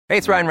Hey,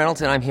 it's Ryan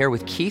Reynolds, and I'm here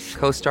with Keith,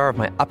 co-star of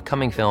my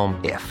upcoming film,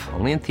 If,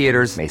 only in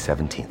theaters May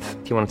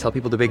 17th. Do you want to tell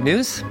people the big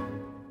news?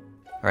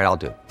 All right, I'll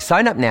do it.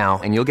 Sign up now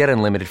and you'll get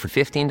unlimited for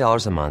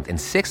 $15 a month and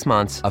 6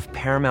 months of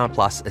Paramount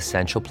Plus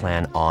Essential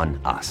Plan on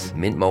us.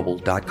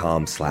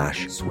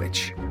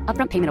 MintMobile.com/switch.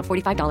 Upfront payment of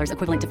 $45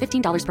 equivalent to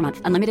 $15 per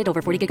month. Unlimited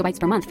over 40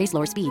 gigabytes per month. Face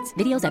lower speeds.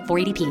 Videos at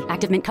 480p.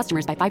 Active Mint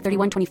customers by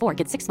 531.24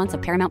 get 6 months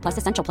of Paramount Plus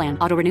Essential Plan.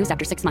 Auto renews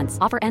after 6 months.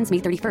 Offer ends May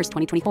 31st,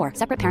 2024.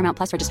 Separate Paramount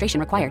Plus registration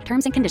required.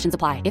 Terms and conditions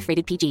apply if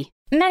rated PG.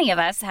 Many of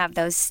us have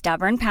those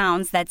stubborn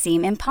pounds that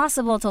seem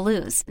impossible to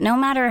lose, no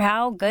matter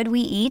how good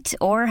we eat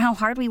or how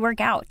hard we work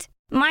out.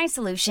 My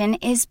solution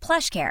is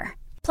PlushCare.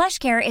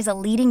 PlushCare is a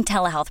leading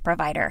telehealth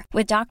provider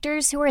with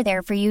doctors who are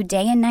there for you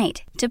day and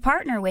night to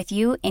partner with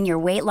you in your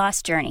weight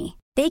loss journey.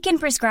 They can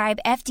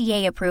prescribe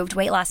FDA-approved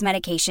weight loss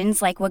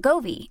medications like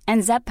Wegovy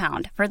and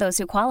Zepbound for those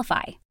who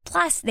qualify.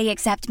 Plus, they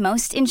accept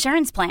most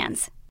insurance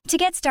plans. To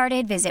get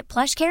started, visit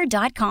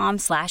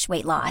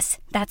plushcare.com/weightloss.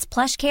 That's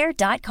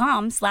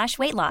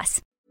plushcare.com/weightloss.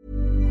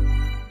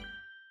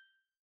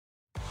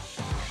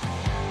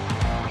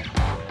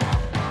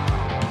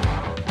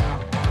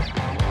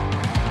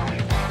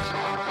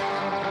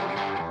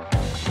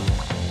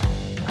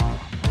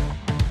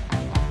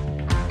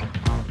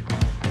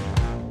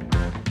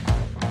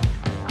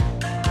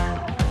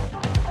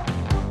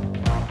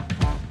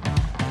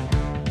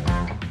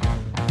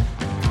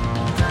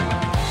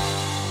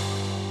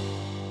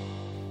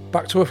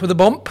 Back to Up with a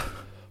Bump.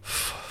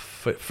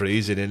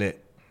 Freezing, innit?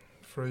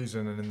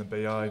 Freezing and in the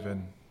beehive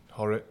in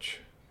Horwich.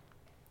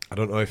 I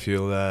don't know if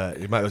you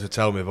might as well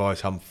tell my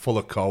voice, I'm full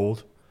of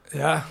cold.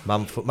 Yeah.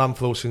 Man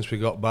flu since we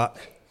got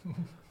back.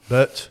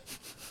 But,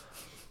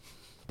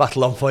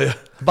 battle on for you.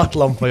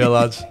 Battle on for you,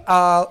 lads.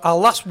 Our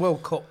last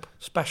World Cup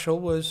special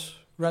was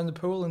round the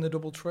pool in the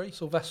Doubletree.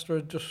 Sylvester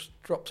had just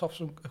dropped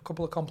off a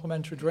couple of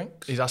complimentary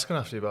drinks. He's asking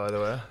after you, by the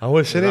way. I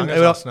was sitting.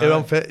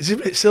 Is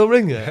it still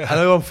ringing? I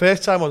know on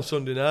FaceTime on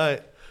Sunday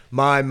night.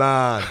 My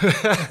man.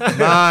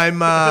 My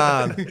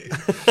man.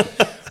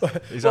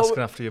 He's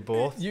asking after you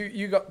both.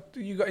 You got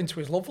into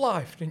his love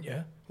life, didn't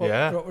you?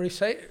 Yeah. What did he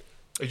say?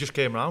 He just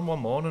came round one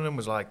morning and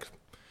was like...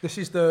 This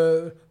is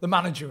the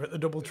manager at the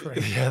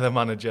Doubletree. Yeah, the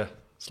manager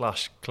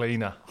 /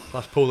 cleaner.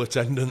 Last pool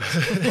attendant.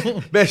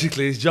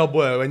 Basically, his job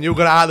were, when you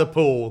got out of the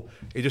pool,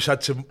 he just had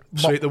to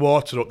sweep the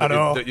water up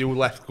that you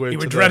left going you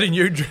to were dreading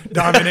you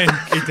diving in.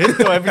 He did,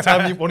 though. Every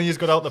time one of you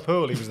got out the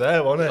pool, he was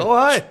there, wasn't he? Oh,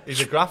 aye. He's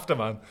a grafter,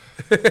 man.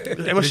 It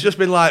must have just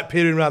been like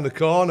peering around the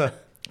corner.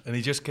 And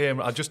he just came...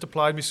 I just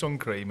applied my sun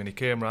cream and he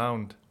came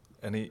round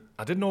and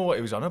I didn't know what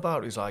he was on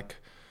about. He's like,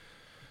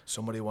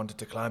 somebody wanted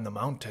to climb the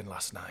mountain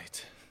last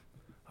night.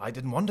 I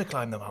didn't want to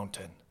climb the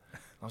mountain.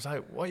 I was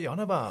like, what are you on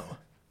about?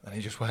 And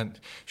he just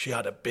went, she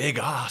had a big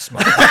ass,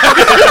 man.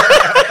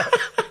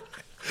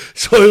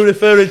 So you're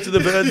referring to the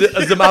bird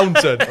as the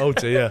mountain? Oh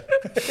dear.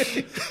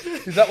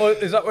 Is that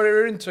what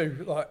you're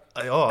into? Like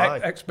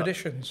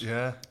expeditions?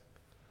 Yeah.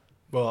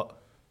 But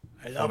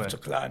I love to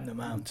climb the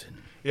mountain.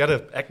 He had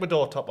an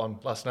Ecuador top on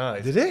last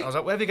night. Did he? I was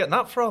like, where are you getting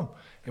that from?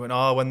 He went,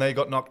 when they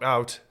got knocked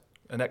out,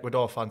 an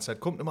Ecuador fan said,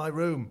 come to my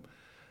room.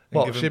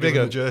 What, she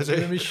bigger? Jersey.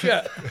 Give me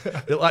shit.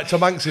 Like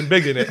Tom Hanks in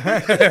Big, innit?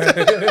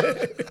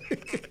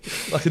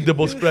 Like a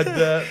double spread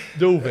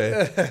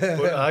duvet.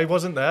 But I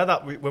wasn't there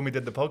when we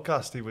did the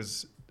podcast. He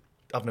was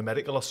having a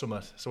medical or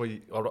something, so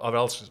or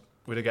else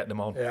we'd have gotten him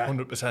on,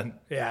 100%.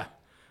 Yeah,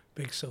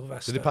 big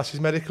Sylvester. Did he pass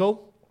his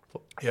medical?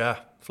 Yeah,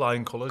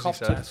 flying colours, Cough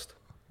he said. test.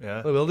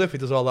 Yeah. Well, if he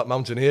does all that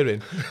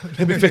mountaineering.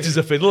 He'll be fit as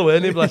a fiddle,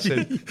 won't he, bless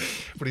him?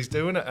 But he's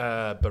doing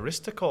a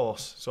barista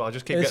course, so I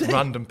just keep getting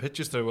random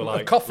pictures through with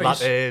like coffees.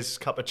 lattes,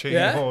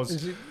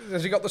 cappuccinos. Yeah?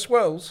 Has he got the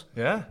swirls?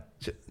 Yeah.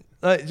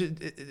 Do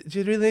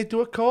you really need to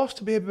do a course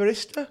to be a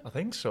barista? I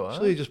think so.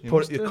 So you just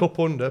put your cup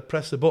under,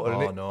 press the button.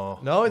 Oh, and no.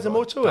 No, is there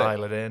more to it?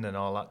 Dial it in and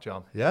all that,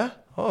 John. Yeah?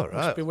 All right.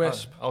 Must be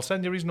wisp. I'll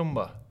send you his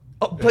number.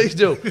 Oh, please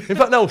do. In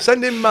fact, no,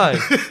 send him mine.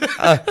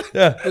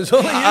 Yeah. There's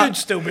only you'd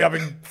still be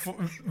having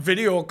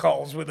video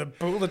calls with a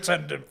pool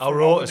attendant.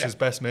 Our Otis is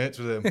best mates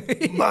with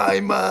him.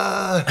 My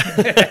man.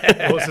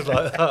 What's it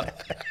like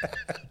that?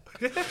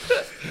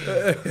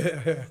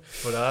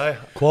 But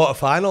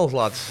Quarterfinals,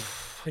 lads.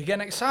 Are you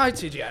getting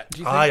excited yet? Do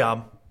you think? I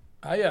am.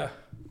 Are you?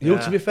 You,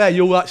 to be fair,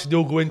 you actually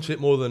do go into it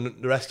more than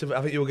the rest of it.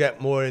 I think you'll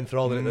get more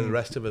enthralled in it than the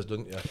rest of us,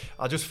 don't you?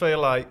 I just feel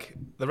like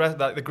the rest,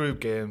 like the group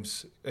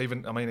games,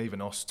 even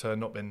us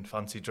turned up in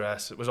fancy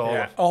dress. It was all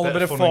a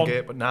bit of fun. and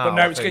game, but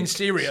now it's getting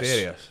serious.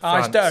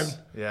 Eyes France, down.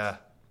 Yeah.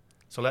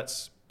 So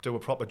let's do a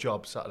proper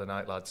job Saturday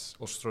night, lads.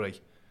 Us three.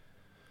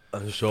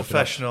 I'm just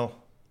professional,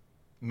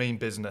 mean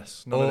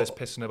business. None of this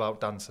pissing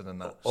about dancing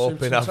and that.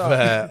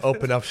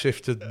 Hoping I've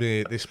shifted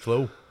this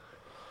flu.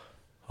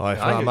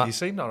 You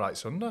seemed all right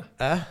Sunday.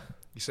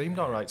 You seemed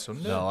all right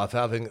Sunday. No, I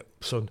think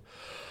son.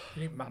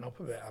 You need to man up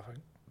a bit, I think.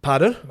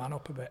 Pardon? Man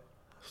up a bit.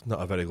 It's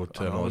not a very good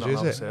terminology,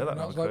 is it? Say that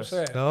not allowed to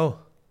say it. No.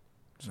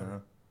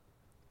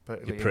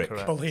 You prick.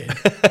 Bullying.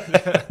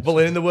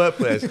 Bullying in the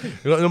workplace. You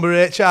got the number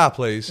of HR,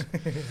 please.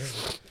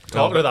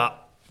 Talking of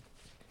that,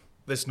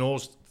 this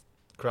nose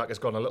crack has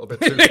gone a little bit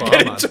too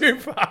far, man. Too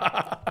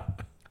far.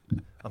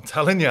 I'm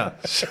telling you. I've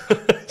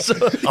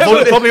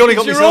probably only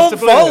got it's your myself own to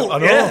blame. fault. I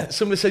know. Yeah,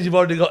 somebody said you've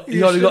already got the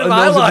should have nose of the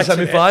highlighted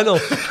semi-final.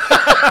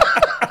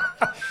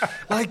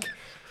 Like,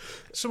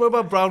 something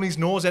about Brownie's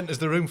nose enters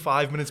the room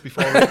 5 minutes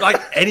before.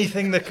 Like,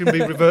 anything that can be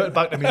reverted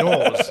back to my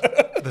nose,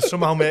 they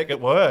somehow make it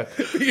work.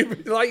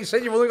 Like you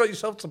said, you've only got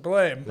yourself to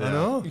blame. I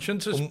know. You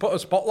shouldn't have put a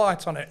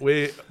spotlight on it.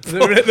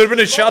 They're They're in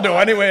a shadow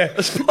anyway.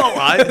 a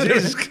spotlight,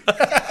 Jesus.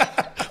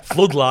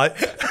 Floodlight.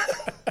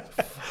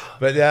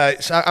 But yeah,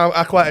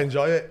 I quite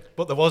enjoy it.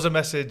 But there was a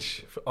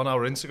message on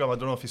our Instagram, I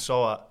don't know if you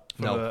saw it,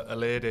 from No. a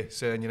lady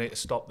saying you need to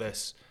stop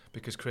this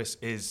because Chris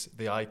is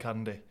the eye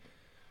candy.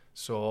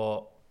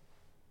 So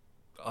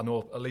I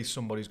know at least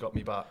somebody's got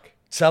me back.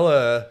 Tell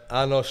her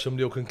I know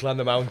somebody who can climb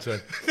the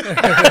mountain.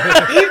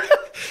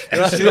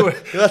 You'll have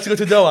to go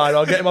to Doha,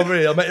 I'll get him over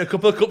here, I'll make you a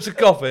couple of cups of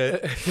coffee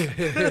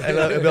and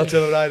I'll be able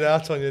to ride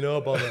out on you,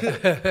 no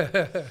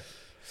bother.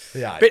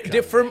 Yeah, Bit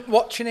different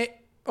watching it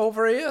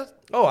over here.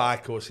 Oh,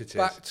 of course it is.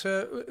 Back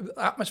to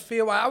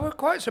atmosphere. I was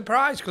quite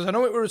surprised because I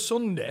know it was a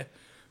Sunday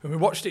and we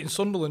watched it in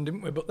Sunderland,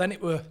 didn't we? But then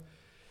it was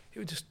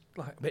just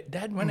like a bit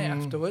dead, wasn't it?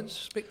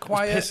 Afterwards, a bit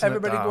quiet. pissing it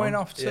Everybody down. going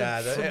off to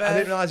Yeah, for I bed,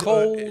 didn't realise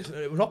cold.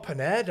 it was not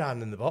Panay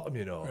down in the bottom,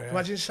 you know. Yeah.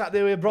 Imagine sat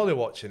there with your brother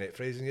watching it,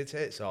 freezing your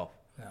tits off.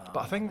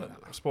 But I think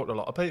I've spoken to a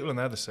lot of people and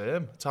they're the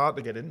same. It's hard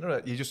to get into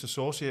it. You're just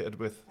associated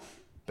with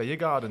beer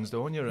gardens,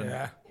 don't you? And,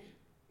 Yeah.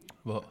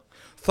 But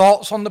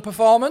Thoughts on the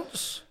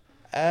performance?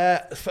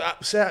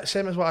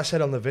 Same as what I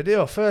said on the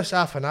video. First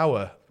half an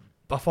hour,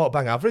 I thought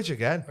bang average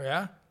again.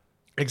 Yeah.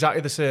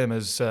 exactly the same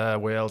as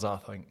Wales, I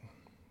think.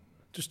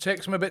 Just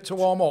takes them a bit to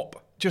warm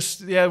up.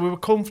 Just, yeah, we were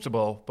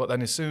comfortable, but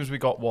then as soon as we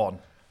got one...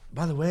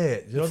 By the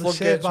way, you know the save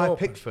floodgates by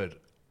open. Pickford?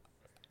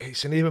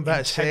 It's an even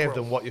better save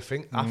than what you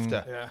think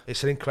after. Yeah.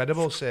 It's an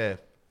incredible save.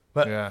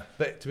 But, Yeah.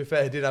 but to be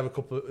fair, he did have a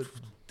couple of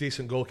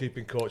decent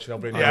goalkeeping coaching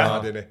over in Yeah.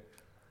 Ireland, didn't he?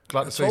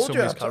 Glad to see told you,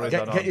 somebody's I carried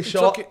Get that on. your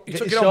short, he get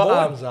took your it on short board.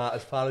 arms out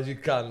as far as you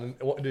can. And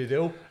what do?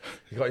 You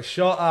got his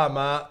short arm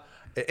out,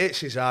 it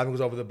hits his arm and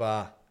goes over the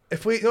bar.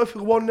 If we go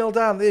 1-0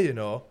 down there,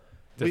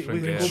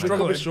 Different game, we'll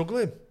mate. be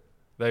struggling.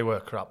 They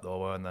were crap though,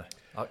 weren't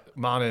they?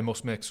 Mane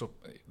must make so.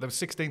 They were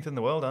 16th in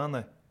the world, aren't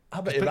they? I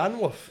bet Iran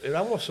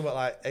was something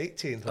like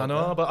 18th. I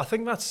know, but I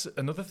think that's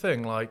another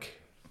thing. Like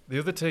the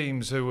other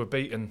teams who were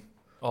beaten,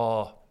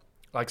 or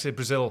like say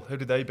Brazil, who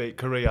did they beat?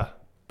 Korea.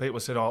 People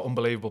said, "Oh,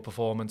 unbelievable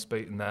performance,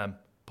 beating them."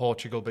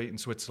 Portugal beating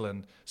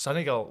Switzerland.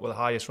 Senegal were the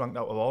highest ranked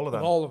out of all of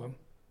them. All of them.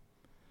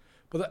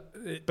 But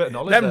Bit of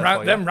knowledge there for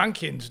you. them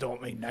rankings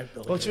don't mean no.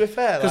 Well, to be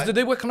fair, because like,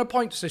 they do work on a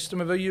point system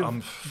of who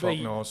you Fuck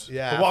beat. knows.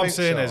 Yeah, but what I I'm think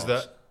saying so. is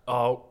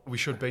that we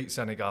should beat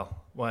Senegal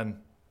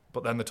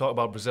but then they talk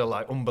about Brazil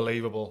like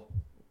unbelievable.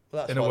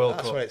 well, in a World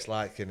that's Cup. what it's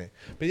like, isn't it?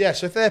 But yeah,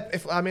 so if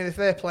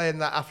they're playing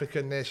that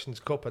African Nations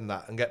Cup and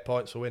get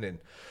points for winning,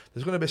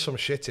 there's going to be some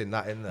shit in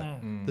that, isn't there?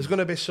 There's going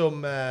to be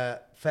some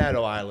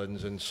Faroe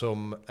Islands and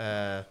some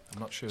I'm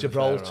not sure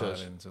Gibraltar's. the Faroe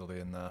Islands will be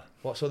in there.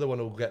 What's the other one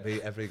who'll get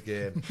beat every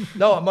game?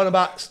 No, I'm on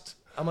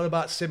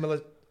about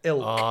similar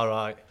ilk. All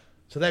right.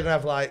 So they're going to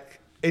have like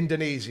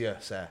Indonesia,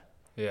 say.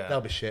 Yeah.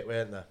 They'll be shit,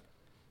 won't they?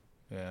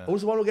 Yeah.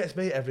 Who's the one who gets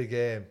beat every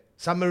game?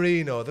 San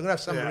Marino. They're going to have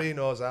San Yeah.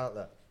 Marinos out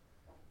there.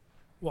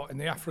 What, in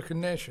the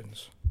African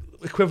nations?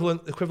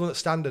 Equivalent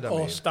standard, I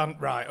mean.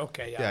 Right,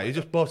 okay, yeah. Yeah, you're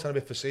just both trying to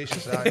be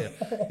facetious, aren't you?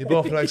 You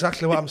both know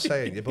exactly what I'm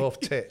saying. You're both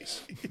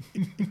tits.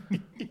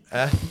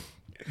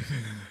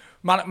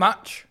 Man at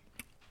match.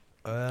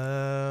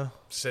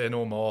 Say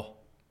no more.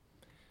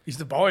 He's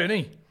the boy, isn't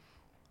he?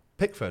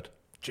 Pickford.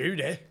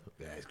 Judy.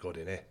 Yeah, he's good,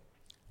 isn't he?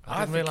 I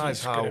didn't think realise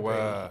he's gonna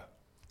how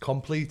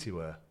Complete he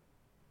were.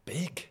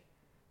 big.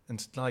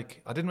 And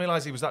like, I didn't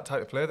realise he was that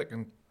type of player that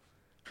can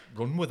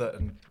run with it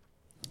and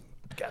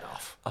get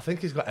off. I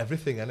think he's got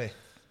everything, hasn't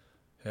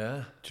he?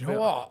 Yeah. Do you know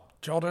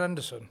what? Jordan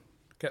Henderson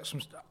gets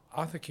some.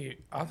 I think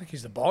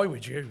he's the boy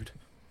with Jude.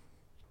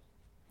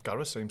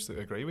 Gareth seems to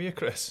agree with you,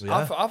 Chris.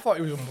 Yeah. I thought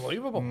he was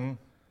unbelievable.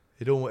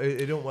 He don't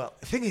well.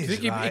 The thing I is,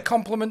 think he right,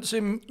 compliments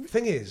him.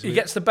 thing is, He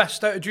gets the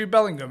best out of Jude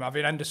Bellingham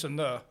having Henderson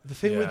there. the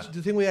thing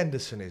Yeah. with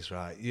Henderson is,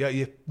 right,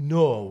 you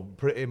know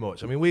pretty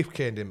much. I mean, we've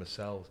caned him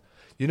ourselves.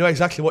 You know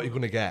exactly what you're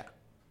going to get,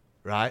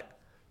 right?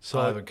 So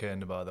I haven't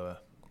caned him, by the way.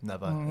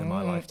 Never in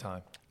my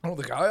lifetime. Not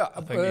the guy.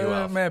 I think you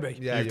have. Maybe.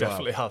 yeah, you you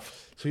definitely have.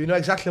 So you know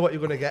exactly what you're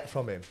going to get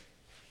from him.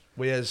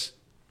 Whereas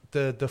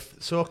the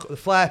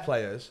flair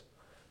players,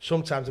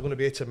 sometimes they're going to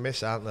be hit and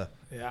miss, aren't they?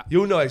 Yeah.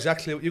 You know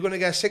exactly. You're going to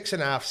get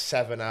 6.5,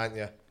 7, aren't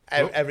you?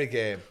 Every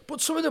game.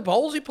 But some of the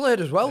balls he played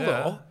as well, Yeah.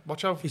 though.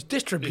 Watch out. His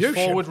distribution.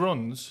 His forward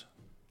runs.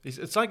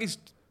 It's like he's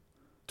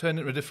turned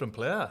into a different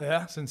player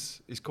Yeah.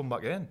 since he's come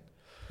back in.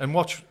 And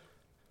watch,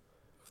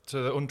 to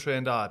the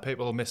untrained eye,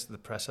 people will miss the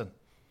pressing.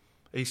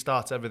 He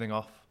starts everything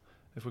off.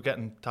 If we're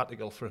getting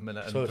tactical for a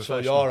minute. And So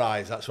professional, your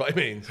eyes, that's what it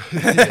means.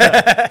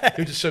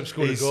 You just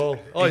scored a goal.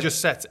 he just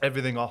sets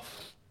everything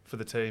off for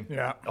the team.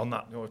 Yeah. On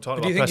that, we're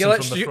talking Do you about think he pressing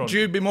lets from the front.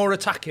 Jude be more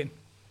attacking?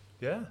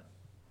 Yeah.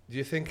 Do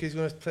you think he's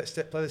going to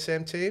play the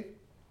same team?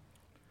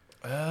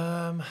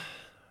 Well,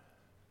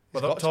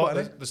 got to,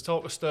 hasn't he? there's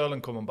talk of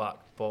Sterling coming back,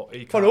 but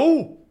he For can't.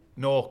 who?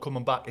 No,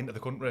 coming back into the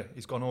country.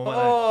 He's gone home.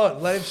 Oh,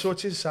 let him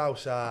sort his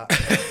house out.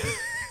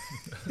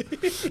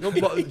 No,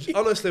 but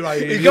honestly,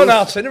 right, He's got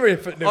an itinerary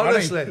for it.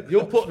 honestly,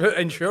 you'll put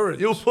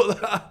insurance. You'll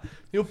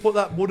put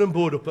that wooden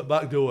board up at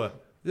back door.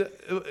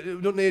 You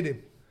don't need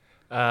him.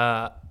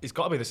 He's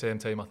got to be the same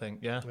team, I think.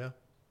 Yeah.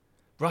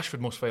 Rashford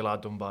must feel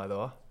hard done by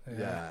though.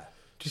 Yeah.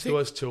 Just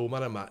those 2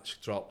 man a match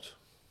dropped.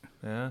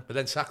 Yeah. But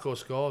then Sacco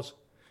scores.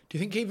 Do you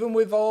think even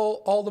with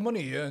all the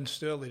money he earns,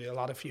 Sterling, he'll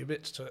add a few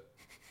bits to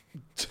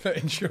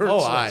insurance Oh,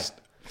 aye. list?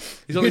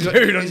 He's only got,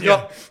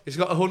 Do, he's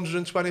got a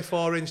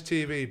 124-inch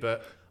TV,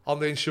 but on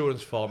the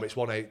insurance form it's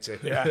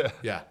 180.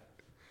 Yeah.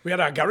 We had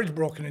our garage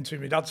broken into.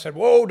 My dad said,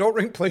 "Whoa, don't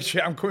ring police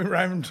yet, I'm coming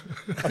round."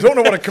 I don't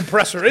know what a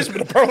compressor is,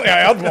 but apparently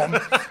I had one.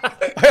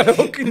 I had a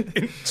look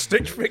in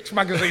Stitch Fix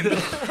magazine, the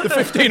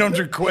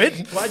 1,500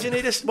 quid. Why do you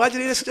need a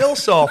still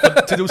saw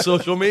to do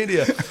social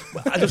media?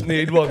 I just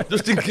need one,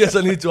 just in case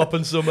I need to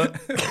open something.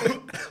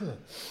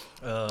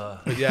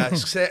 But yeah,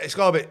 it's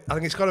got a bit. I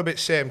think it's got a bit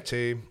same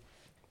team,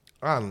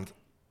 and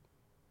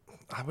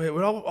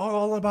we're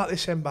all about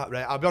this Mbappe.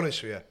 Right? I'll be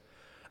honest with you,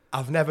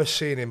 I've never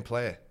seen him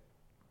play.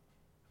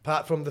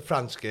 Apart from the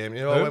France game,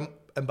 you know,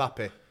 when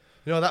Mbappe.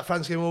 You know, that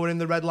France game when we were in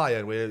the Red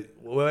Lion, we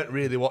weren't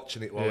really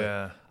watching it, were we?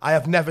 I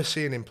have never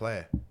seen him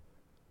play.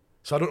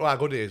 So I don't know how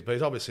good he is, but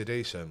he's obviously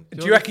decent.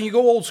 Do you reckon you go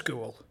old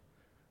school?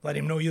 Let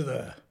him know you're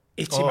there.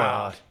 Hit him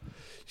hard.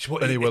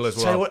 And he will as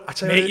well.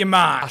 Make your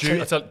mark.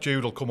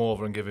 Jude will come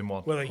over and give him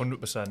one.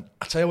 100%.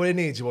 I tell you what he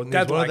needs. He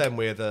needs one of them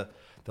where the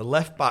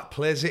left back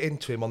plays it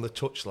into him on the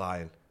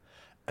touchline,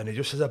 and he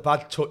just has a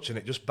bad touch and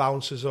it just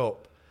bounces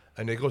up.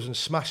 And he goes and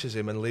smashes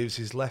him and leaves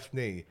his left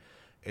knee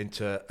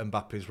into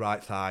Mbappe's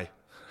right thigh.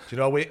 Do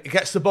you know, he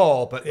gets the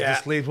ball, but he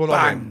just leaves one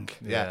on him.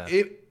 Yeah.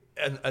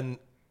 And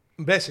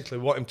basically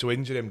we want him to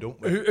injure him, don't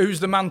we? Who's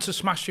the man to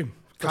smash him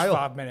for Kyle.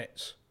 5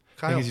 minutes?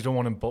 Kyle. Thing is, you don't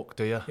want him booked,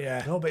 do you?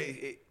 Yeah. No, but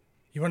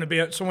you want to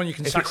be someone you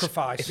can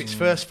sacrifice. If it's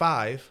first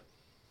 5,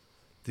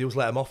 they always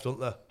let him off,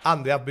 don't they?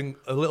 And they have been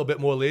a little bit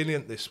more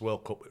lenient this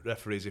World Cup with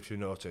referees, if you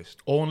noticed.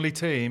 Only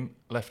team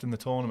left in the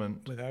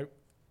tournament without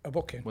a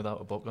booking.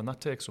 Without a book, and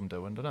that takes some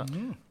doing, doesn't it?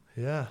 Mm.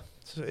 Yeah.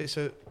 So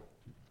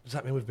does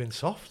that mean we've been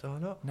soft or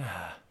not?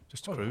 Nah,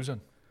 just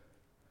cruising.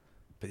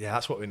 But yeah,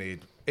 that's what we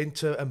need.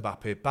 Into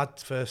Mbappe,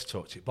 bad first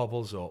touch, it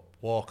bobbles up,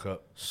 Walker,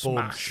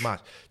 boom, smash.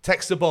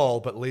 Takes the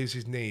ball, but leaves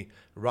his knee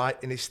right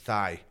in his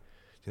thigh.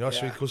 You know,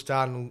 so he goes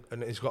down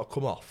and he's got to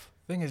come off.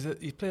 Thing is that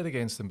he's played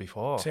against them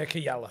before. Take a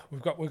yellow.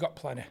 We've got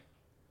plenty.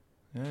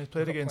 Yeah, he's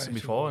played against them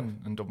before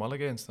and done well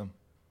against them.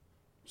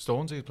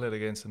 Stonesy played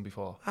against them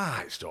before.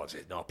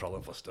 Stonesy, no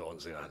problem for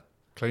Stonesy, man.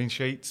 Clean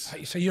sheets.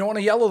 So you don't want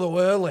to yellow though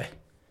early.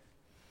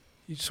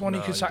 You just want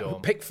you can sack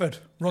Pickford,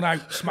 run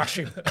out, smash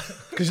him.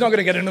 Because he's not going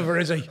to get another,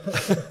 is he?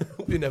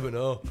 You never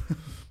know.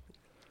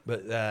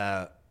 But,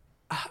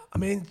 I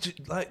mean,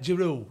 like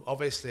Giroud,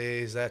 obviously,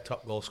 is their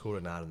top goal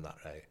scorer now and that,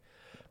 right?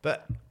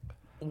 But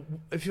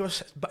if you were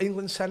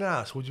England's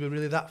centre-half, would you be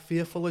really that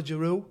fearful of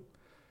Giroud?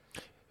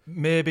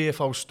 Maybe if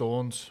I was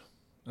Stones,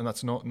 and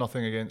that's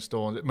nothing against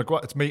Stones.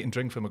 It's meat and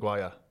drink for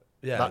Maguire,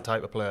 that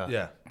type of player.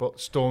 Yeah. But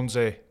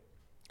Stonesy,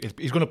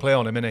 he's going to play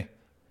on him, isn't he?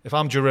 If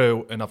I'm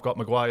Giroud and I've got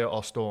Maguire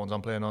or Stones,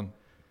 I'm playing on.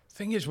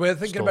 Thing is, we're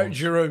thinking Stones. about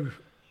Giroud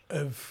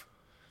of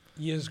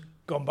years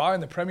gone by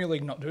in the Premier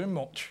League not doing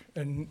much,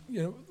 and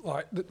you know,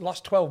 like the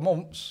last 12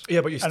 months.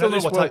 Yeah, but you still know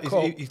what type.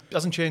 He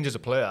hasn't changed as a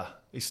player.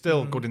 He's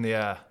still good in the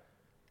air.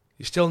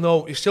 You still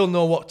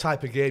know what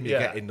type of game you're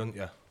getting, don't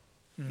you?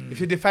 If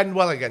you defend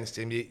well against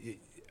him,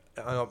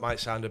 I know it might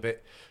sound a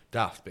bit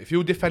daft, but if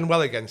you defend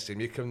well against him,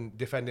 you can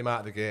defend him out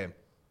of the game.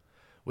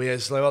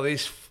 Whereas like all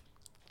these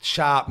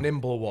sharp,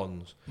 nimble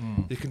ones,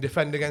 you can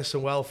defend against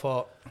them well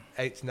for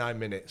 8 to 9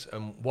 minutes,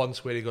 and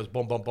once where he goes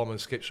bum bum bum and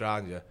skips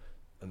around you,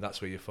 and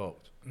that's where you're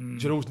fucked.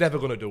 Giroud's never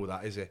going to do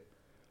that, is he?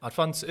 I'd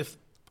fancy if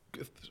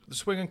the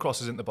swinging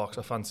crosses in the box,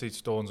 I fancied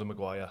Stones and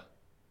Maguire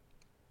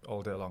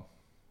all day long.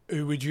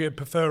 Who would you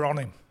prefer on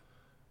him?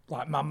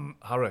 Like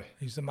Harry.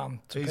 He's the man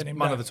to He's pin him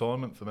man down. of the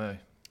tournament for me.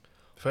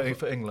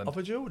 For England.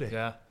 Over Judy?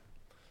 Yeah.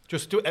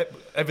 Just do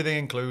everything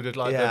included.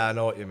 Like I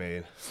know what you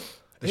mean.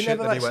 He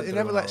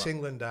never lets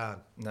England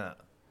down. Nah.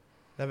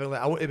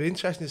 It'd be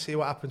interesting to see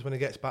what happens when he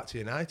gets back to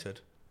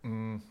United.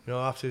 You know,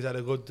 after he's had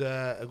a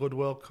good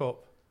World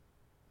Cup.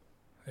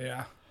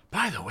 Yeah.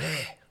 By the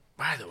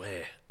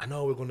way, I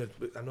know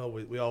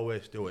we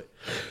always do it.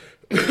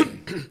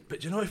 But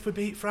do you know if we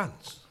beat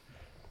France?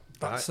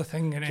 That's the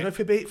thing, innit? Do you know if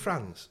we beat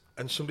France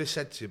and somebody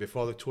said to you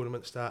before the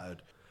tournament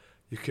started,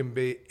 you can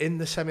be in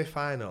the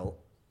semi-final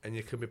and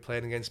you can be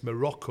playing against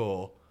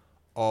Morocco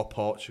or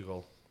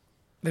Portugal.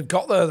 They've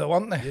got there though,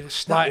 haven't they?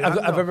 Like,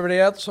 have everybody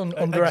else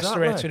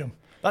underestimated them?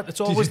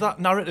 It's always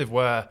that narrative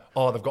where,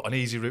 they've got an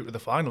easy route to the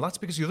final. That's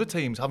because the other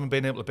teams haven't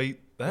been able to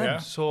beat them. Yeah.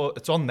 So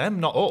it's on them,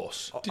 not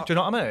us. Do you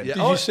know what I mean? Yeah.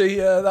 Did you see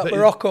that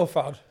Morocco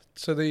fan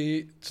to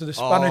the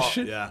Spanish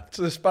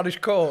to the Spanish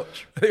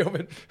coach?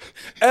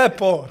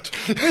 Airport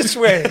this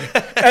way,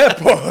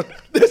 airport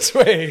this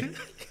way.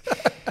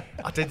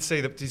 I did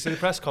see Did you see the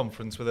press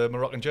conference with a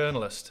Moroccan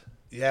journalist?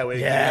 Yeah,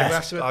 we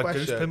asked him a Goose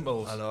question.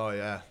 pimples. I know,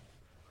 yeah.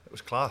 It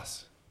was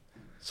class.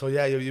 So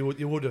yeah, you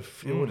would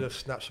have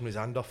snatched him his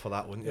hand off for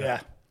that, wouldn't you?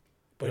 Yeah,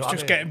 but You know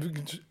it's what I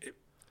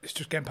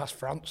just getting past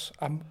France.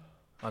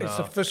 It's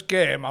the first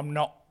game I'm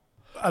not,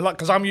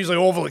 because I'm usually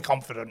overly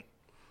confident,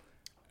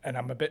 and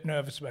I'm a bit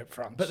nervous about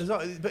France. But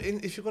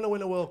if you're going to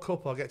win a World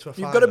Cup or get to a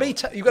final, You've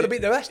got to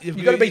beat the rest.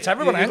 You've got to beat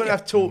everyone. You're going to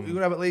have two. You're going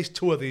to have at least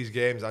 2 of these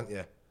games, aren't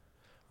you?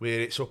 Where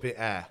it's up in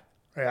air.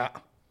 Yeah.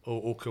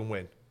 Who can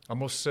win? I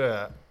must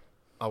say,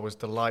 I was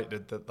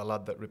delighted that the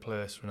lad that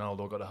replaced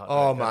Ronaldo got a hat-trick.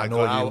 Oh my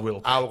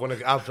God! I'm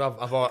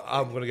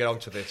going to get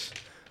onto this.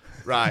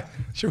 Right.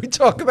 Should we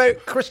talk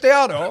about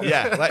Cristiano?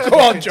 Yeah. Let's Go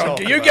on, fucking John. talk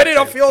Can you about get it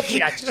off your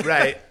chest?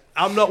 Right.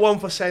 I'm not one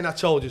for saying I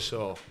told you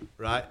so.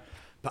 Right.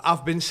 But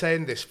I've been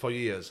saying this for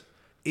years.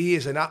 He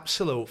is an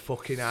absolute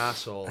fucking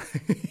arsehole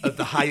of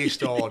the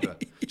highest order.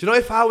 Do you know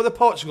if I were the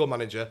Portugal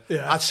manager,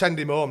 I'd send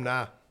him home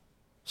now.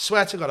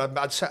 Swear to God,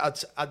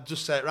 I'd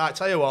just say, right,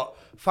 tell you what,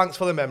 thanks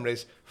for the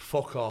memories,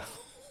 fuck off.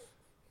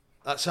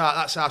 That's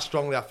how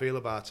strongly I feel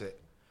about it.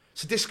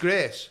 It's a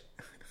disgrace.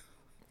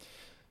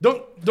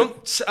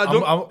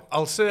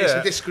 I'll say it's a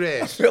I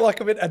disgrace. feel like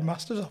I'm in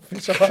Headmaster's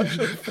office. I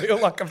actually feel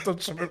like I've done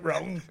something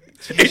wrong.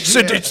 It's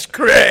a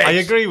disgrace. I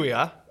agree with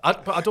you.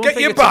 But I don't Get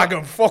think your bag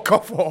and fuck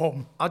off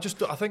home. I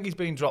think he's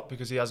been dropped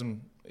because he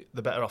hasn't.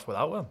 They're better off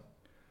without him.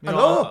 I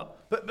know.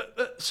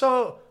 But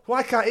so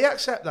why can't he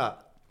accept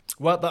that?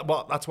 Well,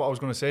 that's what I was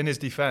going to say. In his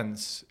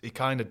defence, he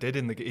kind of did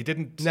in the. He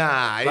didn't. Nah,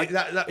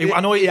 I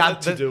know he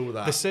had to do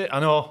that. I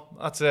know.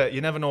 That's it.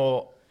 You never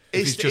know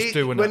if he's just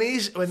doing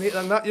it. When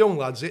that young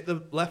lad's hit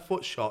the left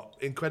foot shot,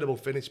 incredible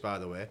finish by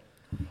the way.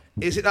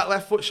 Is it that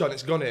left foot shot?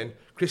 It's gone in.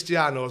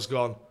 Cristiano's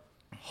gone.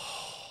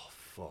 Oh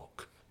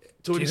fuck.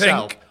 To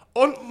himself.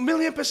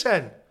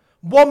 1,000,000%.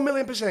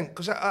 1,000,000%.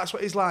 Because that's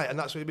what he's like, and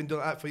that's what he's been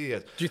doing for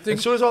years. Do you think?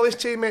 As soon as all his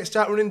teammates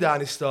start running down,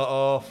 he's thought,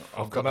 "Oh,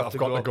 I've got to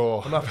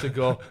go. I'm have to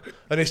go."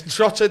 And he's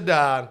trotted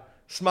down,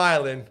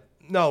 smiling.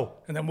 No.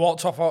 And then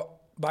walked off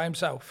by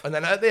himself. And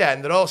then at the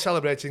end, they're all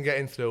celebrating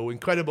getting through.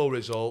 Incredible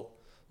result.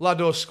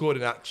 Lado scored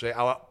an hat-trick.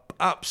 I was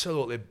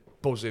absolutely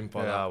buzzing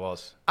for that. Yeah, I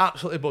was.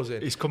 Absolutely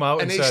buzzing. He's come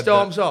out and he said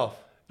storms off.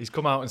 He's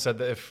come out and said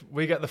that if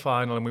we get the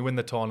final and we win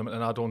the tournament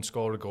and I don't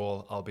score a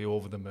goal, I'll be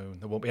over the moon.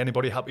 There won't be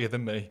anybody happier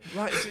than me.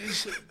 Right,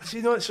 it's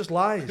just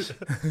lies.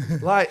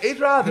 Like, he'd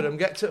rather him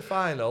get to the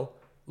final,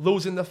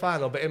 losing the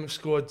final, but him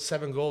scored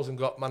 7 goals and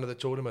got man of the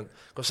tournament.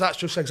 Because that's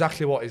just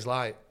exactly what he's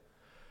like.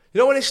 You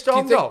know when he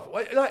stormed off,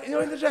 like, you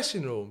know, in the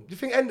dressing room, do you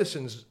think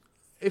Henderson's,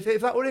 if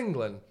that were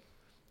England,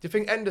 do you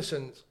think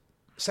Henderson's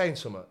saying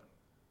something?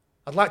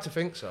 I'd like to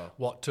think so.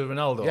 What, to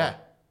Ronaldo? Yeah.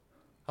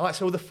 I'd like to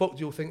say, who the fuck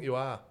do you think you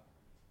are?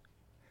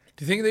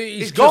 Do you think that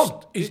he's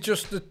gone?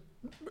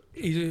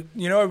 You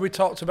know, we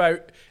talked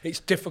about it's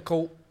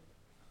difficult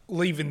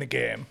leaving the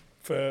game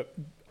for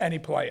any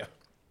player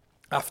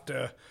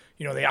after,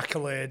 you know, the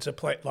accolades are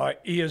played.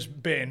 Like, he has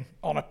been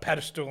on a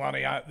pedestal and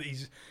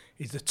he's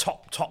the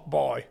top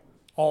boy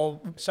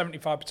all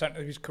 75%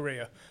 of his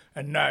career,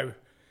 and now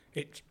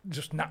it's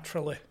just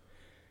naturally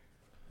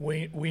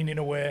weaning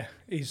away.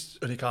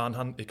 And he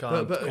can't.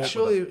 But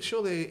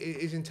surely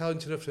he's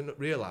intelligent enough to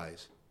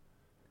realise.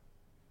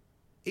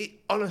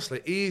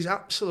 He's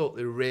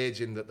absolutely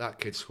raging that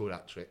kid scored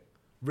hat-trick.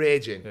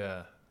 Raging.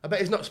 Yeah. I bet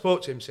he's not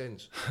spoke to him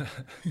since.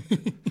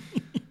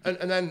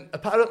 and then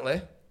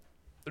apparently,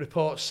 the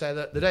reports say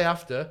that the day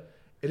after,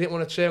 he didn't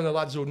want to train the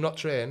lads who had not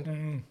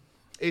trained.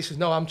 He says,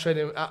 "No, I'm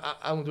training.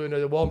 I'm doing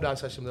a warm-down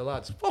session with the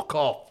lads." Fuck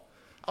off.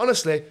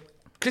 Honestly,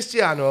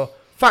 Cristiano,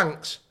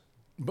 thanks.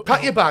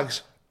 Pack your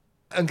bags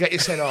and get your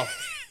sent off.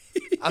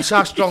 That's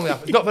how strongly I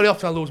feel. It's not very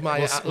often I lose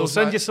my... We'll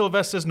send you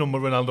Sylvester's number,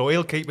 Ronaldo.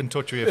 He'll keep in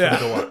touch with you for the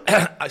door.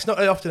 It's not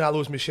very often I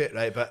lose my shit,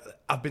 right?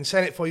 But I've been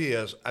saying it for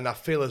years, and I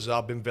feel as though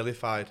I've been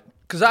vilified.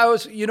 Because I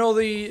was, you know,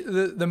 the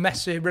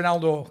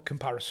Messi-Ronaldo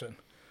comparison.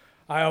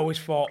 I always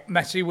thought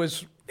Messi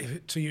was,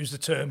 to use the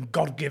term,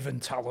 God-given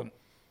talent.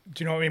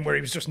 Do you know what I mean? Where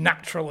he was just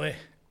naturally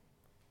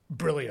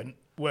brilliant.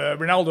 Where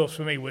Ronaldo,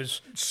 for me,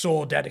 was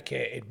so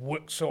dedicated,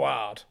 worked so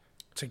hard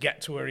to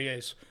get to where he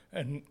is.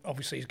 And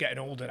obviously he's getting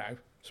older now,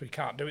 so he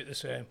can't do it the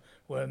same.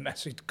 Where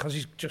Messi, because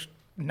he's just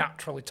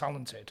naturally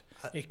talented,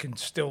 he can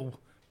still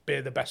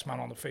be the best man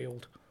on the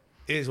field.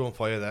 Here's one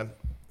for you then.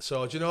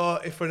 So, do you know,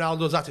 if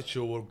Ronaldo's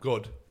attitude were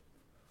good,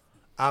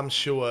 I'm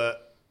sure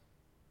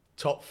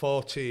top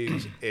 4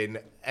 teams in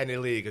any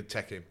league would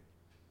take him.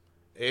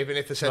 Even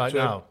if they said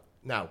to him...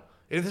 Now.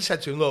 Even if they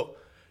said to him, look,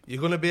 you're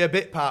going to be a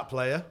bit part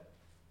player,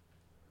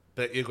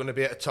 but you're going to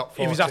be at a top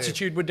 4 If his team.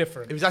 attitude were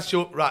different. If his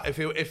attitude...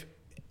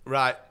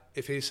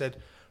 If he said,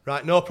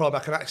 right, no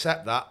problem, I can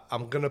accept that,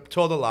 I'm going to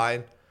toe the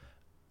line,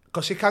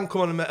 because he can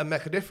come on and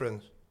make a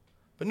difference.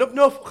 But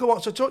no fucker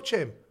wants to touch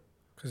him.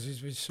 Because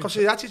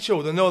his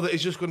attitude, they know that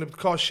he's just going to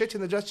cause shit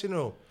in the dressing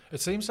room.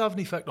 It seems to have an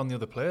effect on the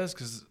other players,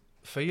 because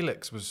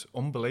Felix was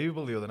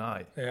unbelievable the other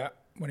night. Yeah,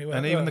 when he went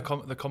and there. even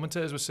the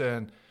commentators were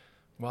saying,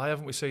 why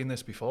haven't we seen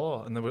this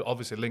before? And they were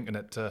obviously linking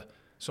it to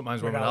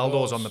sometimes when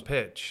Ronaldo's on the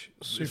pitch,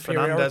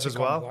 Fernandes as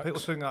well. Complex. People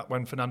think that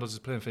when Fernandes is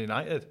playing for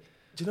United,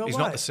 Do you know he's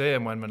why? not the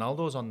same when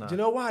Ronaldo's on there. Do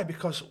you know why?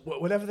 Because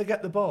whenever they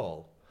get the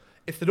ball,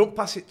 if they don't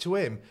pass it to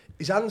him,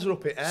 his hands are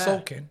up in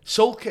air.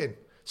 Sulking.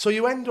 So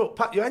you end up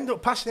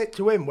passing it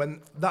to him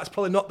when that's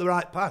probably not the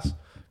right pass,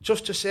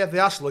 just to save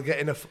the hassle of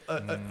getting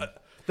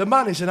the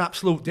man is an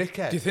absolute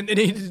dickhead. Do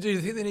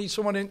you think they need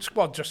someone in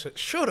squad just to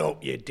shut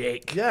up, you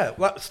dick? Yeah,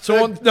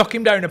 someone knock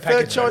him down a peg.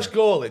 Third choice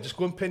goalie, just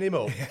go and pin him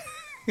up.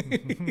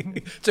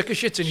 Took a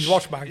shit in his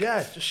wash bag.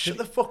 Yeah, just shut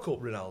the fuck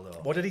up,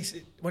 Ronaldo. What did he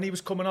say? When he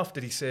was coming off,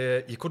 did he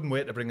say you couldn't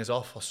wait to bring us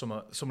off or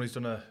something? Somebody's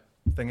done a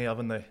thingy,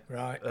 haven't they?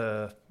 Right.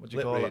 What do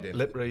you call it?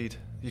 Lip read.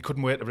 You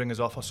couldn't wait to bring us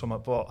off or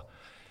something. But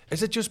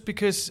is it just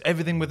because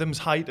everything with him's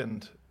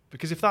heightened?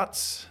 Because if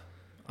that's,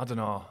 I don't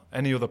know,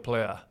 any other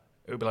player,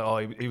 it would be like,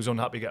 oh, he was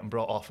unhappy getting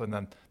brought off, and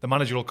then the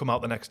manager will come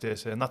out the next day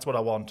saying, that's what I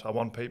want. I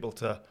want people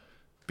to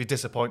be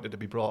disappointed to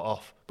be brought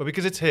off. But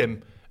because it's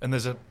him and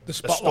there's a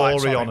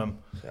story on him,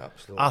 yeah,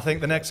 I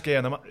think the next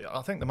game,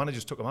 I think the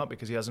managers took him out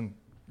because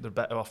they're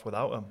better off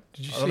without him.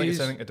 I don't think it's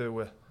anything to do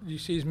with... Did you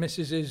see his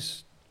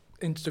missus's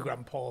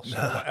Instagram post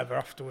or whatever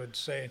afterwards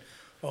saying,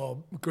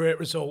 oh, great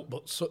result,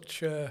 but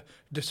such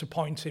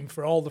disappointing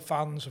for all the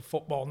fans of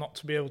football not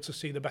to be able to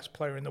see the best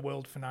player in the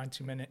world for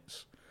 90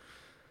 minutes.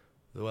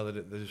 Well,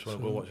 they just want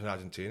to go watch an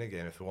Argentina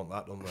game if they want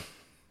that, don't they?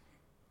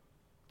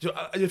 Do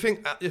you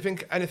think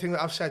anything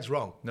that I've said's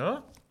wrong?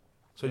 No.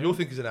 So you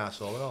think he's an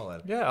arsehole and all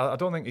then? Yeah, I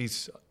don't think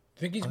he's...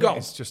 Think he's gone?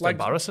 He's just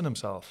embarrassing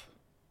himself.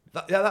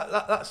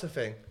 That's the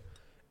thing.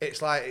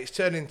 It's like it's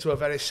turned into a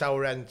very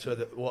sour end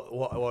to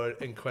what an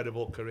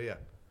incredible career.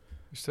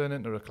 He's turned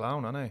into a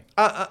clown, hasn't he?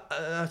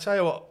 I tell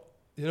you what,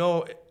 you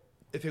know,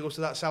 if he goes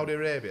to that Saudi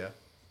Arabia,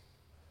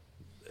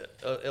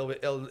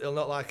 he'll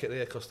not like it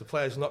there because the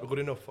players are not good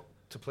enough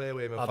to play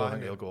with him. I don't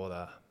think he'll go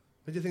there.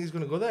 Where do you think he's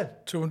going to go then?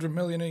 200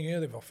 million a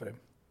year they've offered him.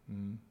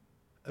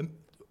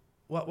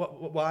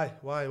 Why?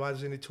 Why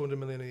does he need 200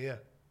 million a year?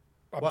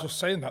 I'm just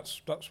saying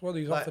that's what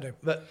he's offered him.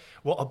 But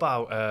what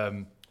about...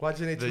 why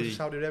does he need to go to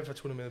Saudi Arabia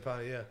for £200 million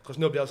a year? Because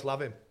nobody else will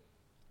have him.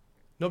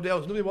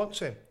 Nobody wants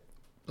him.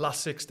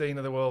 Last 16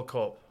 of the World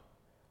Cup,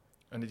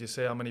 and did you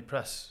see how many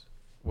press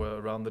were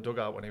around the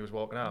dugout when he was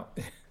walking out?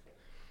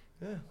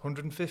 Yeah.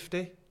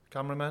 150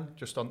 cameramen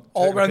just on...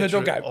 All around the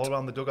dugout? All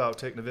around the dugout,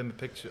 taking of him a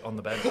picture on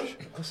the bench.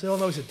 Because they all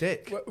know he's a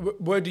dick.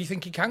 Where do you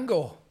think he can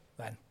go,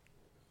 then?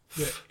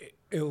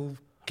 He'll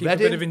keep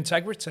Reading. a bit of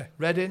integrity.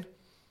 Reading.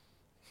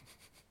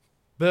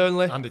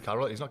 Burnley. Andy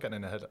Carroll, he's not getting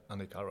in ahead of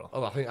Andy Carroll.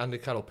 Oh, I think Andy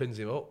Carroll pins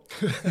him up.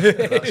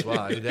 That's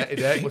why. He'd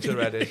go to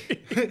Reading.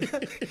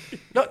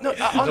 No,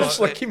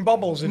 honestly. Flicking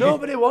bobbles.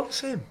 Nobody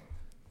wants him.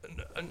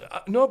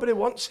 Nobody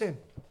wants him.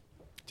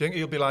 Do you think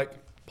he'll be like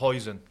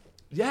poison?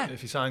 Yeah. If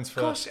he signs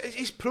for... Of course,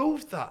 he's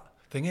proved that.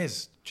 Thing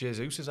is,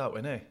 Jesus is out,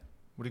 isn't he?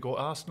 Would he go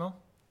to Arsenal?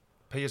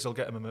 Piers will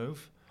get him a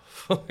move.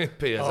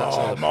 Piers, that's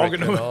all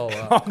Morgan will be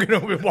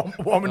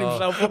warming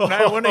himself up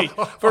now, won't he?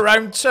 For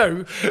round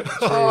 2.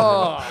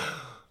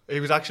 He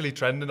was actually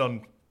trending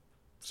on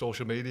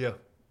social media.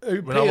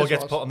 Ronaldo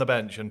gets put on the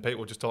bench and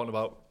people were just talking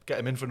about get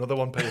him in for another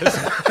one, Piers.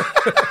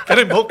 Get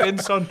him hooked in,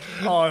 son.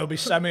 Oh, he'll be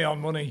semi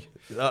on money.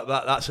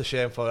 That's a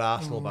shame for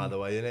Arsenal, by the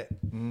way, isn't it?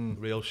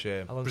 Real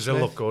shame. Brazil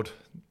look good.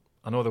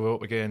 I know they were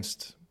up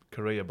against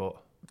Korea, but...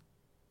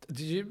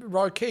 Did you,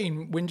 Roy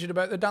Keane, whinging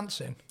about the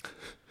dancing?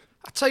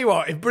 I tell you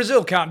what, if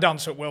Brazil can't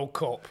dance at World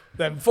Cup,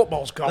 then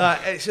football's gone.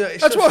 To be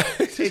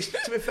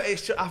fair,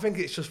 I think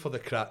it's just for the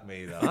crack,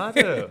 me though. I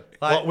do.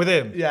 What, with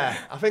him? Yeah,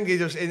 I think he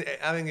just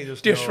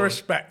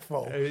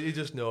disrespectful. Knows. He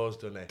just knows,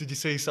 doesn't he? Did you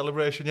see his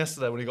celebration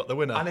yesterday when he got the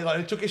winner? And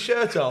he took his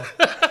shirt off.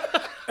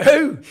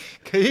 Who?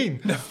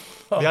 Keane. No.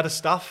 They had an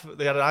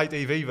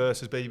ITV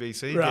versus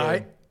BBC right.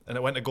 game. And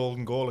it went to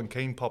golden goal, and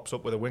Keane pops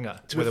up with a winger.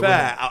 To be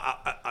fair,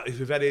 it'd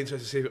be very interesting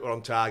to see if it were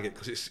on target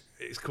because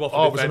it's come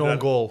off. It was an own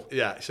goal.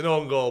 Yeah, it's an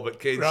own goal, but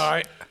Keane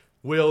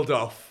wheeled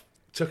off,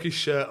 took his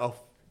shirt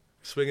off,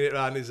 swinging it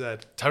round his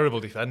head. Terrible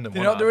defending. Did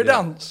he not do a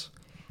dance?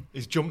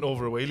 He's jumped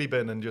over a wheelie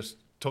bin and just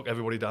took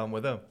everybody down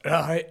with him.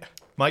 Right.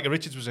 Micah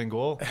Richards was in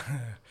goal.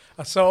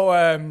 I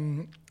saw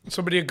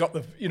somebody had got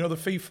the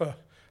FIFA,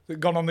 that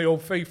gone on the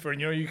old FIFA,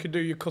 and you could do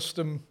your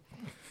custom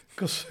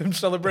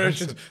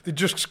celebrations. They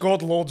just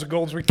scored loads of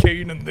goals with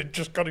Keane and they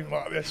just got him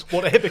like this.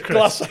 What a hypocrite.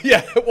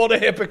 What a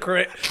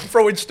hypocrite.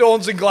 Throwing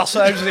stones in glass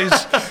houses.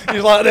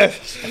 He's like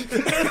this.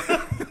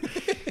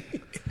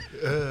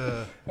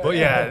 But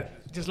yeah,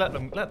 just let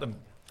them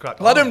crack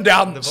on. Let them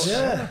dance.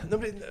 Yeah.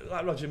 Nobody,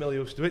 like Roger Milla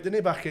used to do it, didn't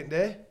he, back in the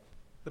day?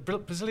 The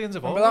Brazilians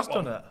have Remember always that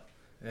done one? it.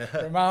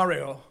 Yeah.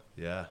 Romario.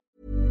 Yeah.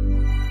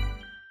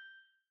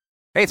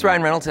 Hey, it's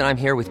Ryan Reynolds, and I'm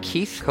here with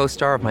Keith,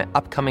 co-star of my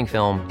upcoming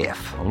film,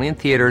 If, only in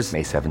theaters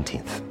May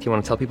 17th. Do you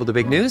want to tell people the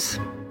big news?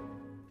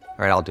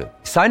 All right, I'll do it.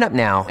 Sign up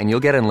now and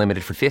you'll get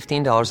unlimited for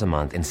 $15 a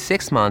month and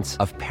 6 months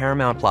of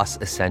Paramount Plus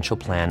Essential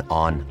Plan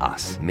on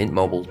us.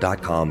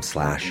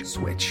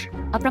 MintMobile.com/switch.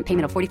 Upfront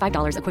payment of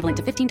 $45 equivalent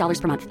to $15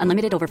 per month.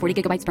 Unlimited over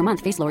 40 gigabytes per month.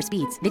 Face lower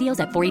speeds.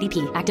 Videos at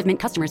 480p. Active Mint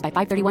customers by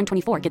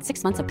 531.24 get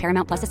 6 months of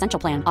Paramount Plus Essential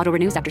Plan. Auto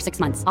renews after 6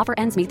 months. Offer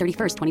ends May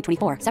 31st,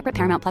 2024. Separate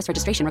Paramount Plus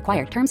registration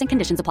required. Terms and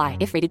conditions apply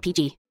if rated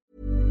PG.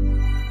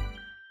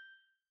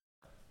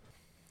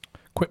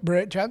 Quick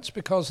break, gents,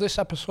 because this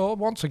episode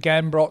once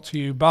again brought to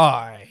you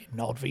by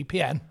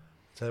NordVPN.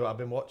 Tell you what I've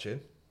been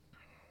watching.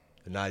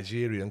 The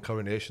Nigerian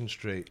Coronation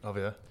Street. Have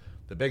you?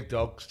 The big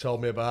dogs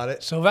told me about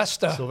it.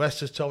 Sylvester.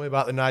 Sylvester's told me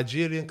about the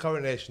Nigerian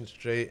Coronation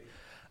Street,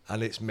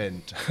 and it's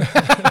mint.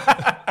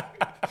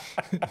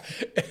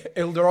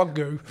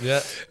 Ilderogu.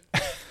 Yeah.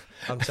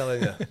 I'm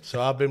telling you.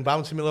 So I've been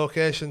bouncing my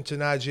location to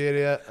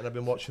Nigeria, and I've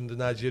been watching the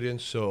Nigerian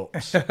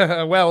soaps.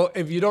 Well,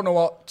 if you don't know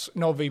what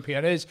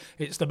NordVPN is,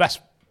 it's the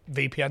best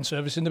VPN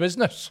service in the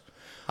business.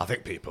 I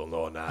think people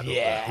know now. Don't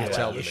Yeah, they? well,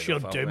 Tell you them should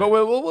enough, do. haven't But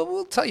they?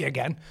 we'll tell you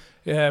again.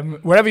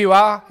 Wherever you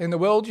are in the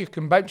world, you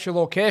can bounce your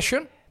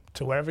location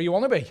to wherever you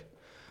want to be.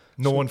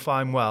 No one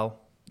find well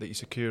that your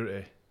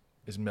security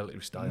is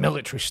military style.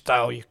 Military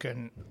style, you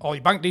can, all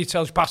your bank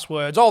details,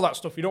 passwords, all that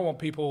stuff you don't want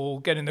people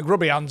getting the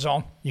grubby hands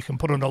on, you can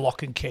put under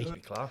lock and key.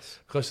 Class.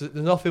 Because there's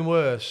nothing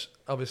worse.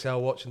 Obviously, I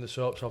was watching the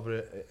soaps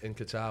over in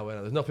Qatar.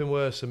 There's nothing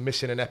worse than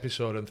missing an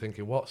episode and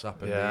thinking, what's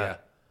happened here?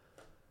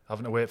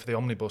 Having to wait for the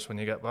omnibus when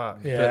you get back.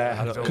 Yeah,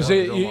 I don't because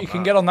want you can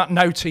that. get on that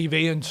Now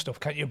TV and stuff,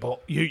 can't you?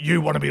 But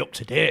you want to be up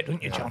to date,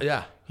 don't you, John?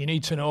 Yeah. You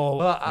need to know.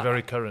 Well,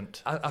 Very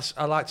current.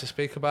 I like to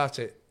speak about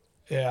it.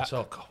 yeah.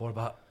 So, God, what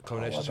about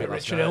Coronation What Street about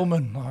last Richard night?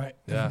 Hillman, like,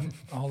 Yeah.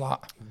 all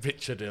that.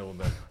 Richard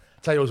Hillman.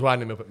 Tell you who was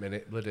winding me up at a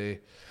minute. Bloody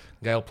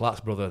Gail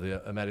Platt's brother,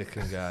 the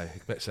American guy.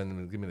 He kept sending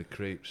me, give me the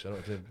creeps. I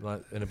don't know if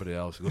like anybody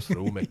else. It goes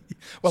through me.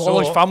 Well, So- all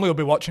his family will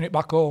be watching it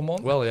back home,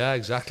 won't they? Well, yeah,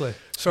 exactly.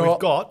 So We've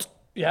got.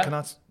 yeah. Can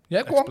I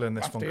Yeah, go on. explain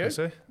this After one, you.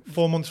 Chrissy?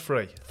 4 months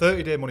free.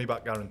 30-day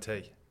money-back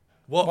guarantee.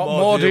 What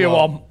more do you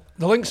want?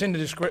 The link's in the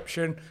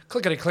description.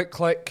 Clickety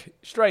click,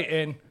 straight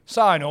in,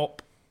 sign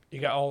up. You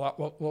get all that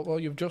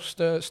what you've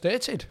just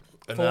stated.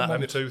 And 4 that- And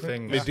months. two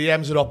things. My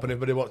DMs are up and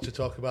everybody wants to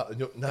talk about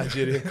the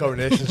Nigerian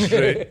Coronation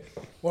Street.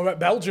 What about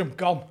Belgium?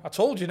 Gone. I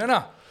told you, didn't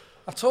I?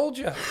 I told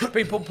you.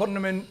 People putting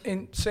them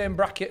in same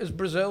bracket as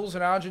Brazil's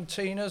and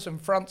Argentina's and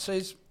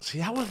France's. See,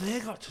 how have they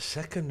got to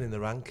second in the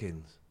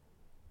rankings?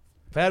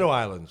 Faroe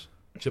Islands,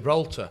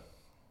 Gibraltar.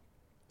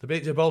 They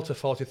beat Gibraltar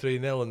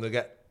 43-0 and they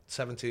get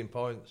 17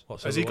 points.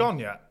 What's Has the he other one? gone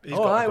yet? He's Oh,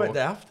 got to I go. went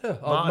there after.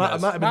 Oh,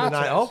 Martinez. might have been the night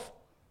Martinez. off.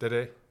 Did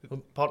he?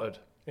 Potted.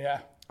 Yeah.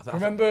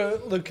 Remember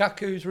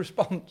Lukaku's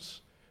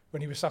response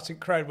when he was sat in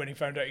crowd when he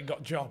found out he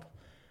got a job?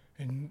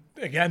 And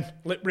again,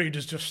 lip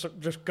readers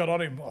just got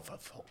on him. Oh, for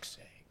fuck's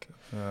sake.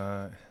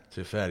 To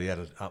be fair, he had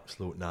an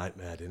absolute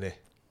nightmare, didn't he?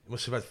 He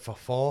must have had 4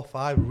 or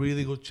 5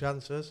 really good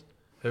chances.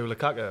 Who,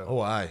 Lukaku? Oh,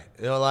 aye.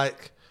 You know,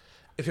 like,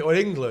 if it were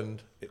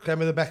England, it came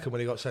with the Beckham when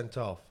he got sent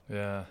off.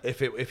 Yeah.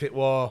 If it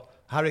were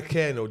Harry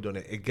Kane who'd done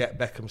it, he'd get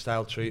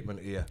Beckham-style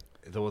treatment here.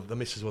 The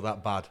misses were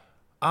that bad.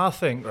 I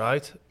think,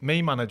 right,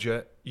 me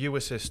manager, you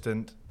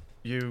assistant,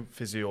 you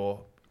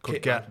physio,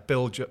 could get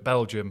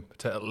Belgium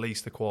to at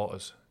least the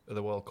quarters of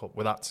the World Cup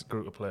with that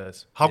group of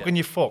players. How can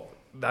you fuck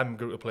them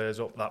group of players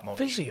up that much?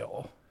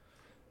 Physio,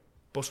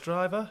 Bus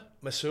driver?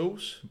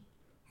 Masseuse?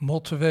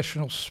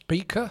 motivational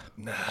speaker.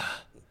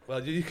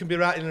 Well, you can be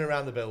right in and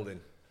around the building.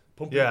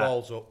 Pumping Yeah.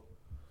 balls up.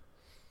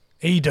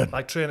 Eden,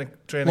 Like training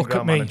look at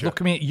ground me. manager.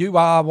 Look at me. You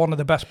are one of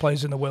the best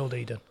players in the world,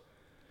 Eden.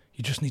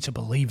 You just need to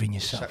believe in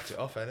yourself. Sacked it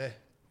off, innit?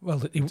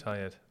 Well, he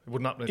Tired. It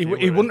wouldn't happen if He, you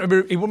he were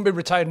wouldn't he wouldn't be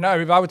retired now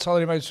if I were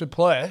telling him how to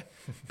play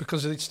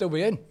because he'd still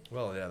be in.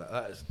 Well, yeah,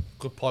 that is a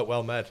good point,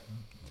 well made.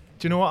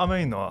 Do you know what I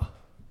mean, though?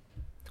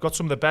 They've got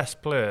some of the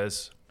best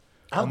players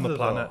on Have the they,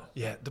 planet. though?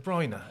 Yeah, De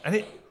Bruyne. And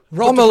it,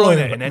 put De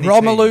Bruyne in any team.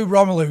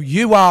 Romelu,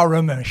 you are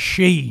a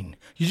machine.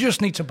 You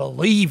just need to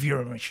believe you're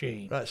a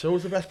machine. Right, so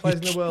who's the best players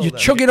in the world You're then?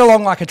 chugging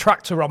along like a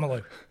tractor,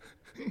 Romelu.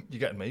 You're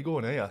getting me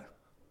going here.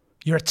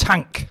 You're a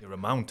tank. You're a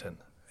mountain.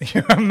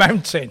 You're a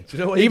mountain. you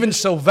know what Even you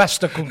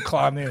Sylvester couldn't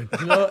climb in. Do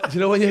you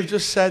know when you've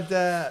just said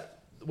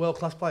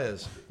world-class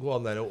players? Go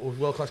on then, who's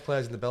world-class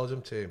players in the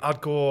Belgium team?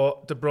 I'd go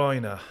De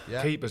Bruyne.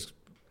 Yeah. Keepers.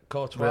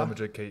 Courtois. Real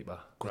Madrid keeper.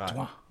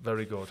 Right.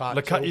 Very good.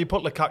 Factual. You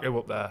put Lukaku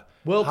up there.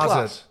 World-class?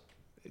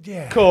 Hazard.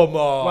 Yeah. Come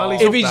on. Well,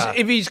 he's If up he's there.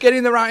 if he's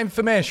getting the right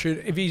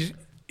information, if he's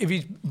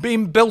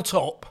being built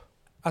up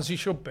as he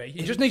should be,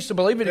 he just needs to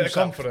believe in Bit of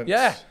himself. confidence.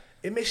 Yeah,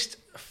 He missed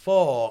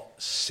 4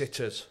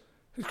 sitters.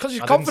 because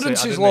his I didn't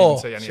confidence see- I is didn't even low.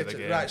 see any of the Sitters.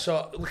 game. Right,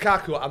 so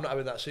Lukaku, I'm not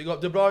having that. So you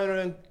got De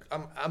Bruyne and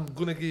I'm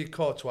going to give you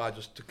Courtois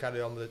just to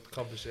carry on the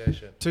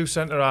conversation. 2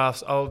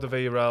 centre-halves,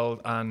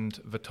 Alderweireld and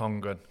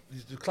Vertonghen.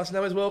 You classing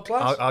them as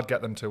world-class? I'd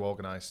get them 2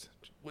 organised.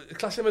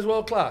 Classing them as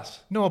world-class?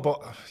 No, but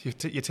you're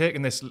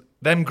taking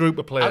them group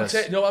of players.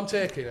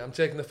 I'm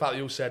taking the fact that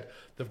you said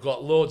they've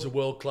got loads of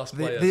world-class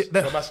players.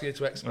 the- So I'm asking you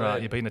to explain.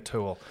 Right, you're being a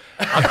tool.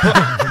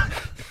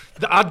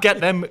 I'd get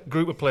them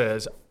group of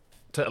players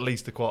to at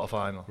least the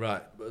quarter-final.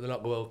 Right, but they're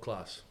not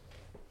world-class.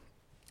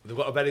 They've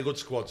got a very good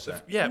squad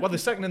set. Yeah, well, they're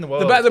second in the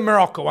world. They're better than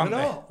Morocco, They're aren't they?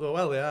 not.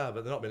 Well, they are,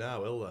 but they're not be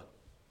now, will they?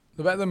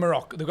 They're better than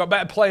Morocco. They've got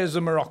better players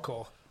than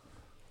Morocco.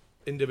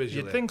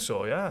 Individually. You'd think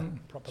so, yeah.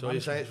 So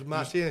you're saying it's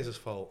Martinez's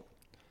fault?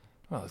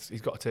 Well,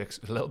 he's got to take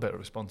a little bit of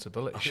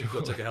responsibility. You've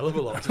got to take a hell of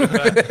a lot. To be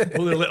fair.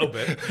 Only a little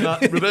bit.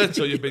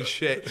 Roberto, you've been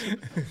shit.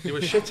 You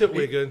were shit at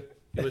Wigan.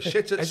 You were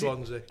shit at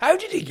Swansea. How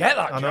did he get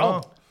that I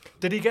job? know.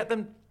 Did he get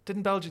them?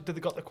 Didn't Belgium? Did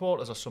they got the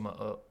quarters or something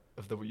of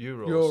the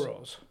Euros?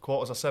 Euros.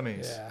 Quarters or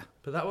semis? Yeah.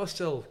 But that was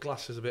still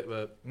classed as a bit of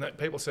a... No,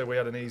 people say we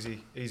had an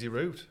easy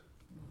route.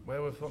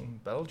 Where were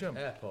fucking Belgium?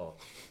 Airport.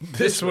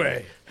 This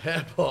way.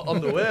 Airport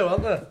on the way,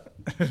 weren't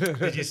they?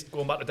 Did you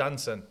going back to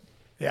dancing?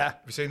 Yeah. Have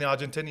you seen the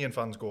Argentinian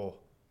fans go?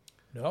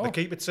 No. They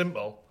keep it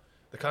simple.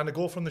 They kind of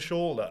go from the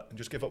shoulder and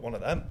just give up one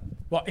of them.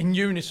 What, in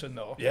unison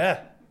though?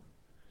 Yeah.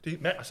 I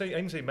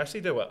even see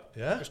Messi do it.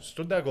 Yeah? Just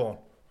stood there going.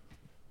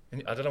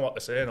 I don't know what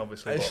they're saying,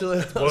 obviously.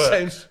 Actually, But not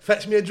saying,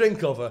 fetch me a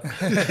drink over.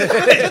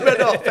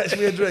 Fetch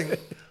me a drink.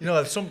 you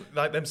know, some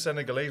like them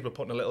Senegalese were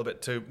putting a little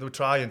bit too. They were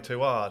trying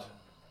too hard.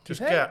 Just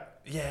they?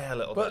 a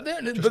little But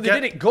bit. they, Just but they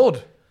did it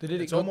good. They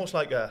did it It's good. almost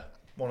like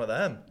one of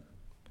them.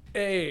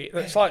 Hey,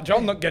 it's like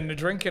John not getting a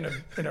drink in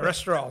a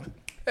restaurant.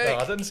 No, I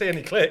didn't see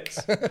any clicks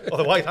or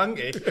the white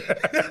hanky.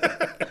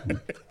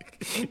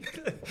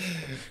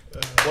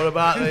 What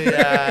about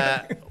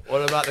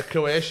the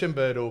Croatian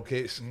bird who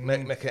keeps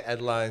making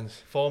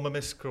headlines? Former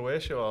Miss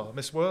Croatia or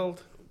Miss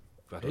World.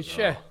 Is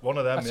she? One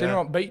of them. I seen her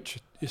on beach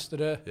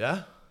yesterday.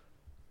 Yeah.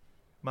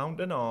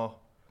 Mountain or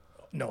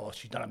No,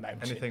 she's not a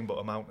mountain. anything but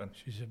a mountain.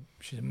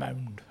 She's a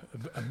mound,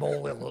 a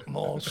molehill at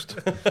most.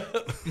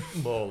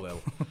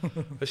 Molehill.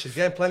 But she's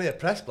getting plenty of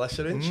press, bless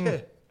her, isn't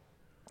she?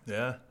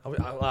 Yeah.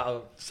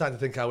 I'm starting to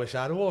think I wish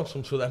I'd worn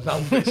some sort of them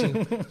outfits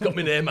and got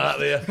my name out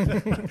there.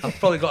 I've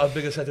probably got a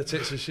bigger set of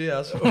tits than she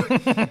has.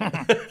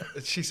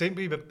 She seemed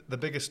to be the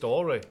biggest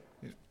story.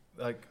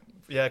 Like,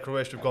 yeah,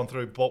 Croatia have gone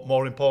through, but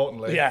more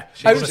importantly, Yeah.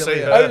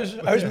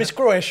 how's Miss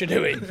Croatia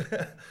doing?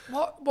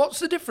 What's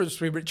the difference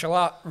between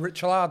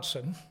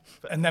Richarlison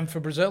and then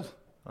for Brazil?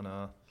 I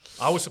know.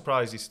 I was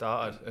surprised he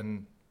started,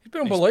 and He's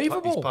been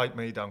unbelievable. He's piped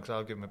me down because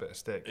I'll give him a bit of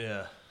stick.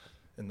 Yeah.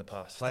 In the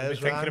past. I've been Players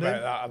thinking round about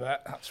him. that. I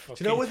bet that's fucking.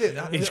 Do you know with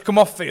it? He's come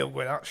off field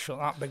with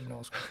that big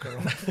nose cooker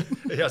on.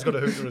 He has got a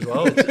hooter as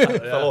well.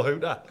 Fellow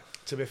hooter.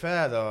 To be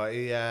fair though,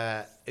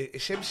 he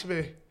seems to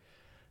be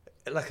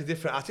like a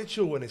different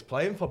attitude when he's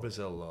playing for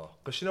Brazil though.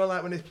 Because you know,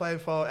 like when he's playing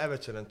for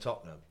Everton and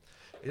Tottenham,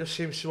 he just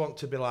seems to want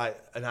to be like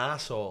an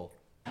arsehole.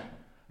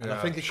 And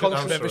I think he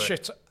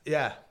concentrates.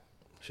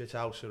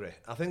 Shithousery.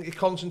 I think he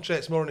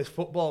concentrates more on his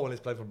football when he's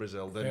playing for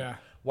Brazil than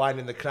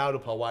winding the crowd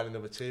up or winding the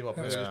other team up.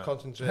 He just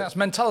concentrates. That's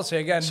mentality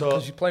again,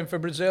 because he's playing for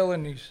Brazil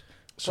and he's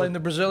playing the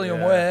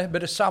Brazilian way,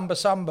 bit of samba.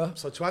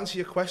 So to answer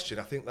your question,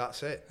 I think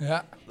that's it.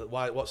 Yeah.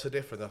 What's the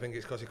difference? I think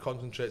it's because he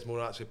concentrates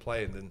more on actually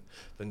playing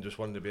than just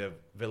wanting to be a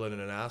villain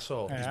and an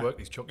arsehole. Yeah. He's worked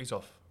his chuckies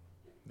off.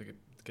 The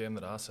game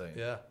that I say.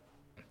 Yeah.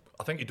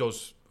 I think he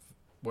does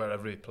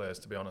wherever he plays,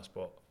 to be honest,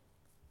 but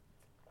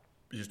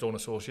you just don't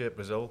associate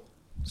Brazil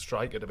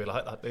striker to be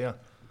like that, do you?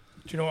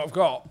 Do you know what I've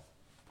got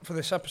for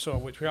this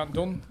episode, which we haven't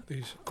done?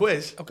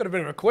 Quiz? I've got a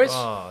bit of a quiz.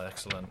 Oh,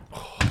 excellent.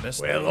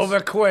 We love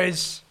a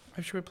quiz.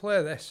 How should we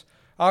play this?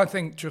 I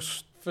think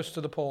just first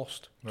to the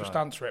post. Just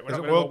answer it. We're Is not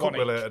it gonna World go Cup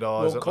one each. related or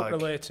World is it Cup like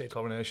related?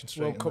 Coronation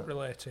Street? World Cup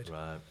related.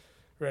 Right.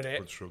 Ready?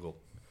 Good struggle.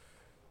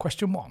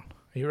 Question 1.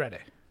 Are you ready?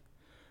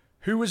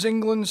 Who was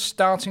England's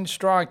starting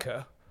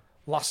striker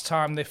last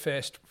time they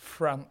faced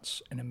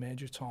France in a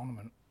major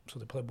tournament? So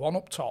they played one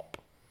up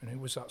top, and who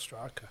was that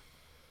striker?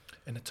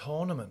 In a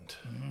tournament?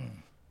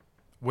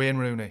 Wayne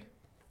Rooney.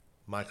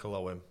 Michael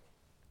Owen.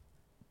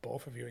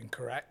 Both of you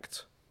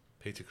incorrect.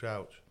 Peter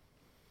Crouch.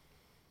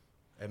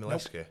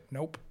 Emileski.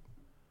 Nope.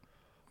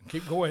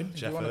 Keep going.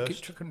 Jeff you want to Hurst.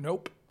 keep checking?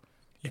 Nope.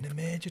 In a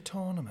major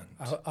tournament?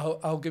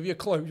 I'll give you a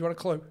clue. Do you want a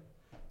clue?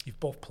 You've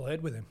both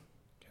played with him.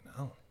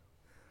 No.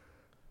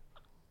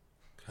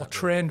 Or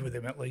trained with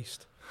him at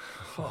least.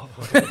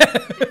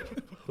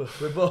 We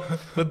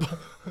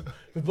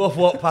both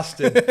walked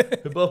past him.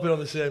 We've both been on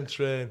the same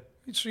train.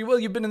 So, well,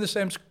 you've been in the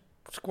same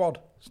squad,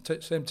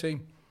 same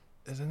team.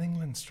 There's an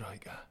England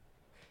striker.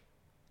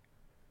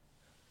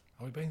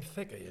 Are we being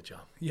thick, are you,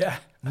 John? Yeah.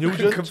 Nugent?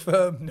 I can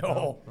confirm.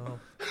 No.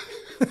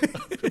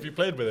 Have you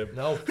played with him?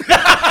 No.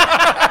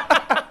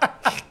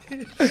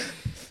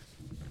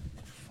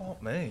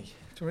 Fuck me.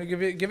 Do you want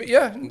to give it?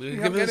 Yeah.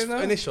 Give us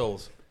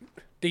initials.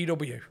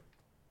 DW.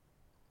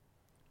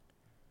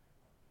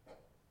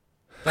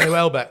 Danny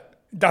Welbeck.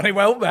 Danny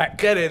Welbeck.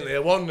 Get in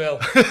there,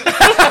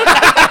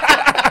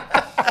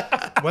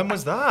 1-0. When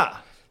was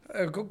that?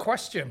 Good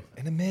question.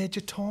 In a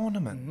major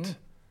tournament?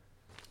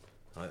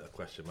 I think the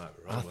question might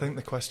be wrong. I think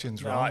the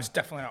question's No, wrong. it's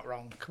definitely not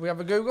wrong. Can we have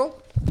a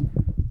Google?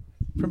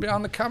 From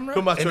behind the camera?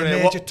 Come back In to a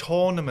it. major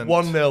tournament?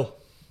 1-0.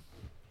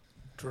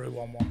 Drew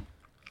 1-1.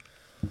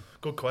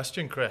 Good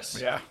question,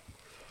 Chris. Yeah.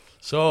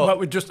 So,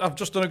 Well, I've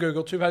just done a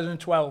Google.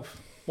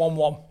 2012.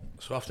 1-1.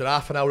 so after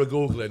half an hour of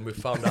Googling, we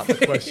found out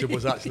the question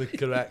was actually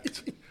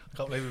correct. I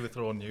can't believe we were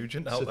throwing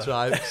Nugent out So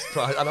there.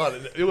 try. I know,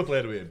 who we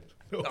played with him?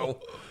 No.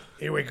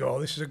 Here we go.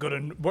 This is a good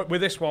one.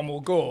 With this one, we'll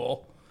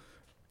go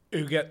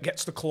who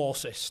gets the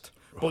closest.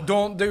 But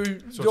don't do... So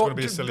it's going to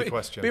be a silly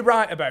question. Be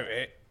right about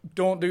it.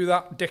 Don't do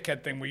that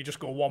dickhead thing where you just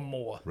go one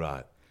more.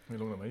 Right. What are you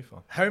looking at me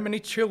for? How many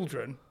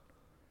children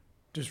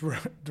does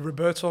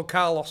Roberto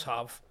Carlos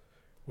have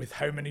with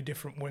how many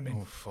different women?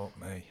 Oh, fuck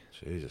me.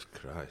 Jesus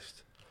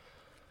Christ.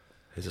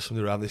 Is there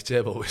somebody around this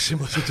table with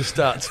similar to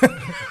start?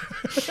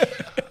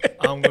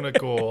 I'm going to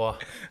go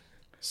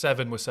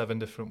 7 with 7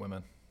 different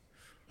women.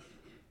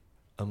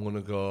 I'm going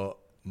to go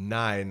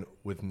 9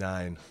 with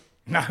 9.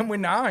 9 with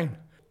 9.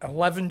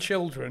 11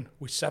 children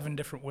with 7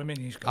 different women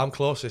he's got. I'm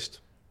closest.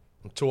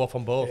 I'm 2 off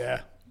on both.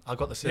 Yeah. I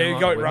got the same Yeah, you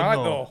amount got of it women, right,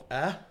 though.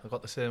 though. I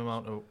got the same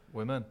amount of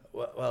women.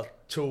 Well,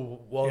 2,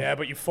 1. Yeah,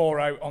 but you're 4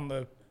 out on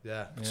the...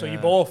 Yeah. So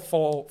you're both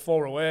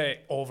 4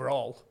 away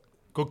overall.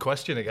 Good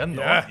question again,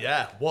 though. Yeah.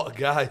 Yeah, what a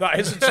guy. That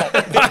is a top,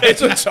 that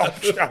is a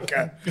top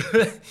shocker.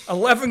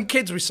 11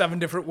 kids with 7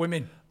 different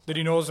women that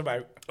he knows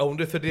about. I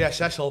wonder if the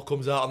DSS all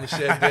comes out on the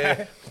same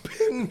day.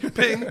 Ping, ping,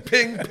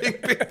 ping, ping, ping,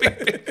 ping,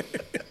 ping.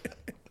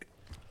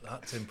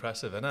 That's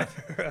impressive, isn't it?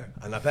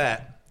 And I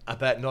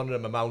bet none of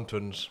them are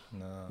mountains.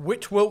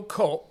 Which World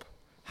Cup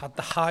had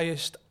the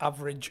highest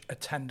average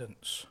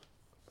attendance?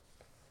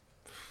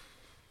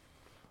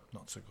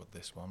 Not so good,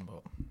 this one,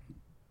 but...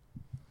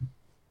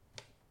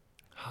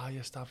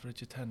 Highest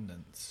average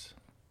attendance.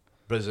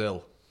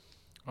 Brazil.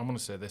 I'm going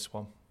to say this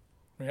one.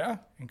 Yeah,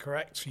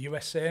 incorrect. So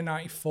USA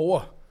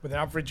 94 with an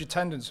average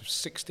attendance of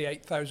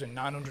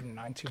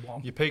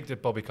 68,991. You peaked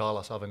at Bobby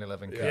Carlos having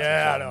 11 kids.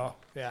 Yeah, I know.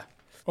 Yeah.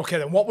 Okay,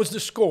 then what was the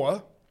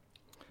score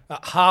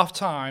at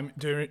half-time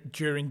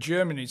during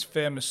Germany's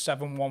famous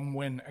 7-1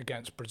 win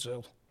against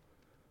Brazil?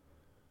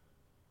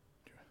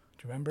 Do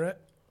you remember it?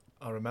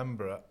 I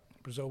remember it.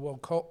 Brazil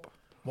World Cup?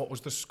 What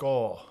was the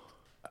score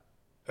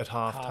at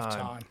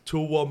half-time?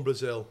 2-1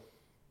 Brazil.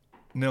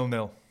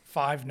 0-0.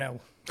 5-0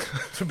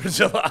 to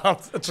Brazil at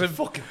half. It's a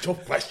Fucking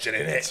tough question,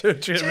 innit? to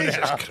Germany at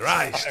Jesus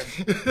half-time.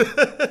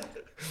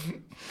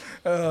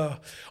 Christ.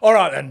 All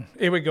right, then.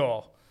 Here we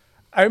go.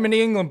 How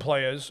many England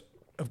players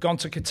have gone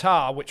to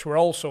Qatar, which were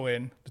also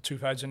in the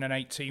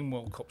 2018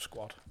 World Cup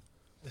squad?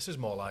 This is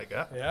more like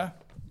it. Yeah?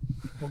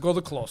 We'll go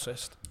the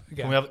closest.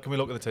 Again. Can we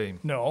look at the team?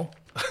 No.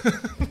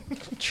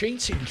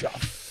 Cheating, John.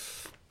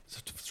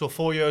 So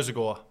 4 years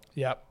ago,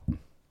 Yep.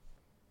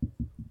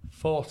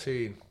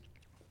 14.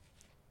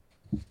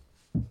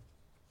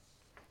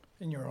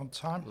 In your own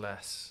time.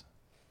 less.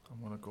 I'm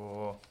going to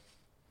go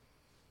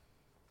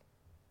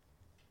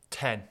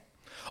 10.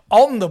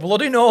 On the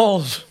bloody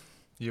nose.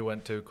 You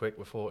went too quick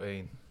with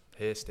 14.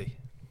 Hasty.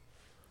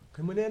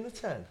 Can we name the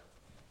 10?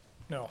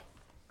 No.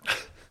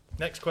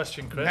 Next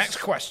question, Chris. Next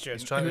question.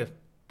 He's trying to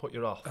put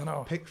you off. I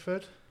know.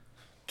 Pickford?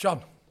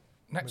 John,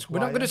 next. We're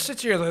not going to sit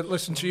here and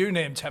listen to you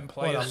name 10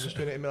 Well, I'm players. just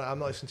doing it in a minute. I'm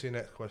not listening to your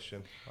next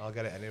question. I'll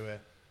get it anyway.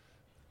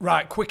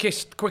 Right,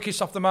 quickest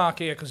off the mark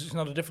here because it's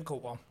not a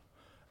difficult one.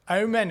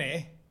 How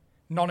many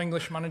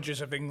non-English managers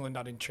have England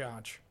had in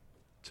charge?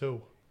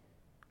 2.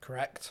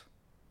 Correct.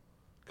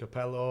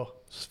 Capello.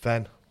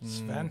 Sven.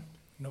 Sven,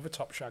 another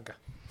top shagger.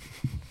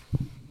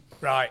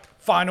 Right,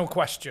 final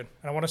question.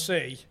 And I want to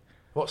see,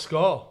 What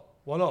score?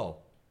 1-1.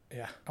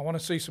 yeah, I want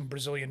to see some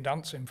Brazilian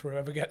dancing for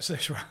whoever gets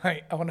this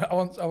right. I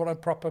want a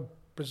proper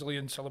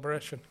Brazilian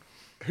celebration.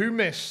 Who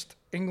missed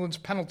England's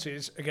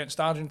penalties against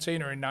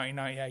Argentina in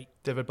 1998?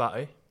 David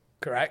Batty.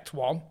 Correct,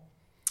 1.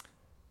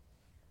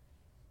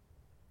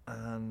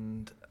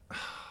 And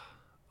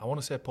I want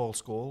to say Paul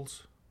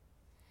Scholes.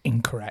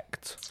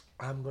 Incorrect.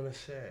 I'm going to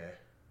say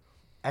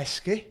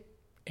Esky.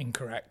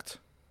 Incorrect.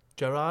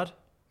 Gerard.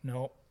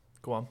 No,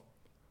 Go on.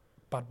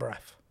 bad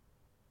breath.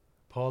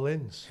 Paul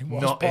Ince. It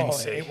was Not Paul.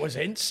 Ince. It was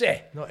Ince.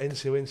 Not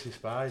Incy Wincy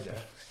Spider.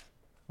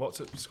 What's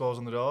it? Scores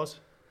on the doors?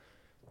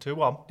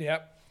 2-1.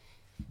 Yep.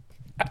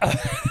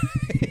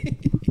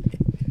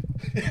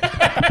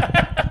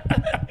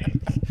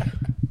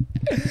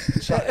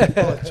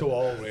 Probably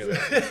 2-all, really.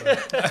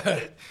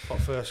 What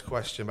first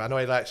question? But I know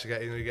he likes to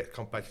get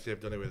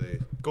competitive, doesn't he, with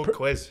these? Good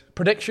quiz.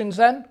 Predictions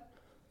then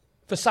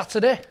for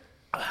Saturday?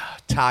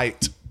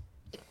 Tight.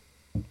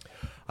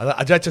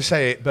 I dread to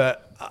say it,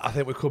 but I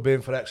think we could be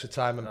in for extra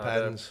time and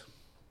pens.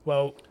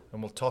 Well,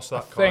 And we'll toss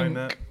that I coin think-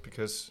 there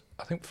because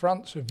I think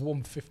France have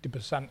won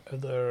 50%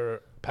 of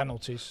their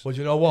penalties. Well, do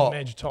you know what?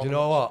 Major Do you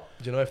know what?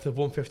 Do you know if they've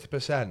won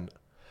 50%,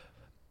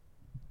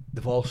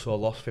 they've also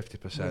lost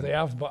 50%. Well, they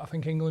have, but I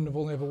think England have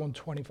only ever won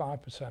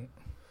 25%.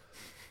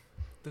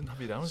 didn't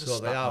have you down as a So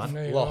stat they have man.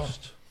 There you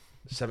lost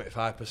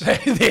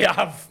 75%. They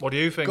have. What do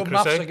you think, Good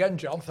Chrissy? maths again,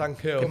 John.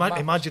 Thank you. Good maths.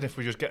 Imagine if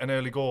we just get an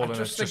early goal I'm and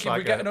just it's just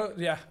thinking like we're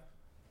getting yeah.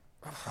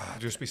 we'll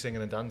just be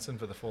singing and dancing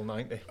for the full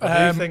 90. What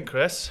do you think,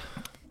 Chris?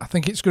 I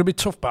think it's going to be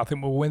tough, but I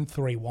think we'll win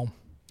 3-1.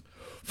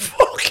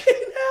 Fucking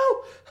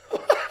hell!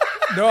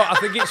 No, I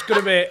think it's going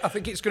to be. I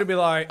think it's going to be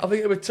like. I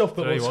think it'll be tough,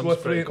 but we'll 3-1's score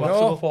pretty 3 close.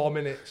 after No. 4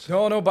 minutes.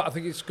 No, but I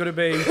think it's going to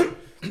be.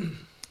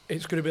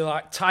 It's going to be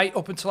like tight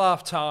up until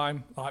half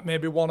time, like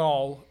maybe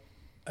 1-1,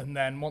 and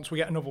then once we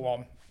get another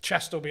one,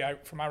 Chest will be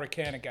out from Harry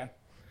Kane again.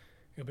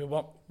 He'll be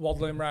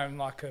waddling around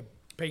like a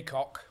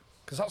peacock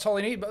because that's all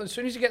he needs. But as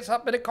soon as he gets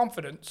that bit of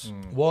confidence,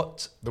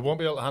 What They won't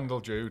be able to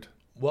handle Jude.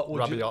 would you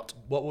Rabiot.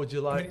 What would you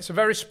I mean, like? it's a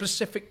very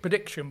specific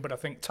prediction, but I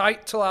think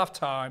tight till half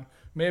time,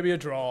 maybe a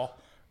draw,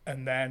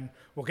 and then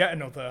we'll get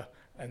another,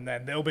 and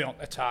then they'll be on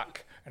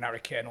attack, and Harry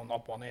Kane will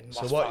knob one in.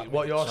 So last what 5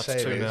 you're minutes.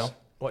 That's saying 2-0. is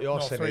what you're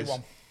No, saying is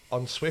 3-1.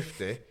 on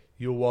Swifty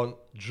you want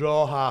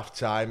draw half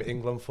time,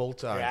 England full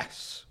time.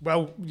 Yes.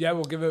 Well, yeah,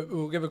 we'll give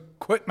a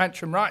quick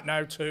mention right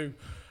now to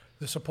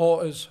the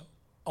supporters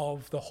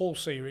of the whole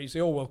series, the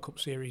whole World Cup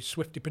series,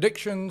 Swifty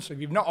Predictions. If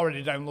you've not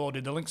already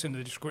downloaded, the link's in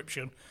the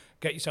description.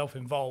 Get yourself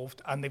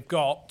involved. And they've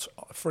got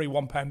a free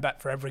 £1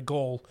 bet for every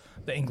goal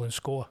that England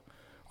score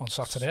on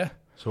Saturday.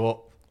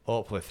 So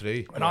hopefully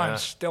 3. And I'm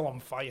still on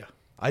fire.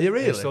 Are you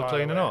really? You're still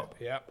cleaning up?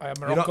 Yeah, I am.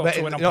 You're not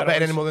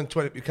betting any more than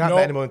 20. You can't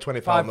bet any more than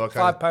 £20 though,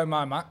 can you? £5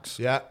 my max.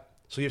 Yeah.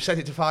 So you've set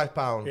it to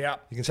 £5. Yeah.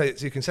 You can set it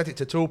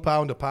to £2, £1,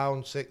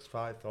 £6,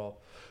 £5, £4,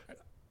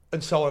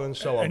 and so on and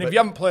so on. And if you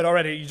haven't played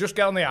already, you just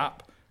get on the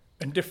app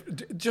and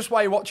just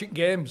while you're watching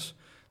games,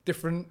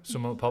 different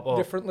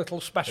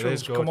little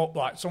specials come up,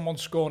 like someone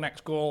score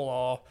next goal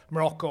or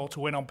Morocco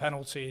to win on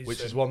penalties. Which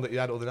is one that you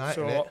had the other night.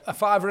 So a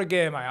 £5 a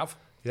game I have.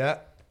 Yeah.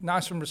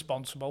 Nice and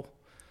responsible.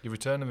 Your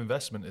return of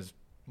investment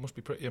must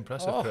be pretty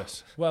impressive,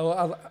 Chris.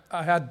 Well,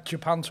 I had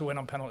Japan to win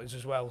on penalties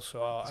as well,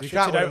 so I you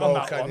can't shitted out on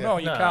win that one. No,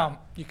 you can't.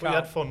 You can't. But you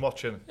had fun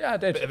watching. Yeah, I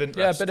did. Bit of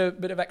interest. Yeah,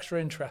 bit of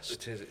extra interest.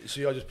 It is.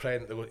 So you're just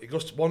praying that it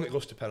goes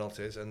to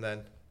penalties, and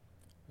then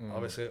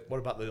obviously, what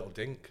about the little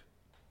dink?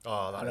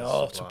 Oh, that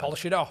is to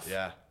polish it off.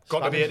 Yeah.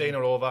 Got to be 18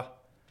 or over.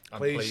 And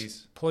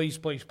Please. Please.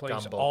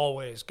 Gamble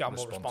Always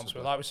gamble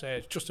responsibly. Like we say,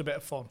 it's just a bit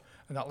of fun,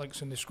 and that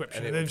link's in the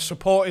description. And they've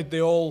supported the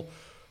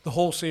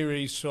whole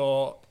series,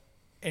 so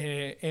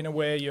in a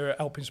way, you're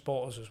helping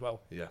supporters as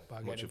well. Yeah, by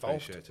much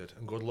involved. appreciated,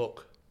 and good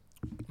luck.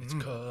 It's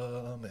coming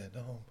home.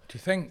 Do you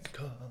think?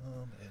 Coming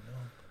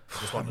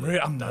home.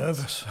 I'm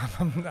nervous.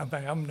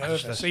 I'm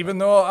nervous, even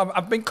though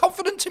I've been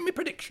confident in my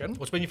prediction.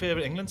 What's been your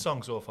favourite England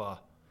song so far?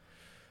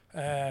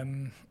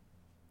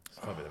 It's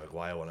probably the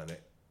Maguire one, isn't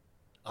it?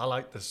 I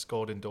like the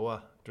Scored in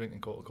Doha,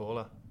 drinking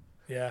Coca-Cola.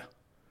 Yeah.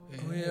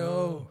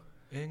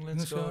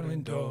 England Scored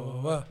in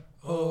Doha.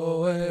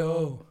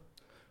 Oh,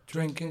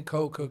 drinking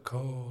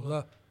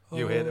Coca-Cola.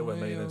 You hate it when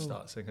me then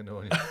start singing,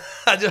 don't you?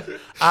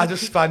 I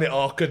just find it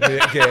awkward,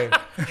 mate, again.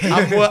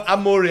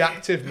 I'm more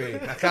reactive,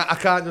 mate. I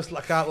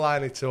can't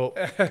line it up.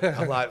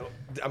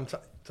 I'm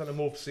trying to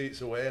move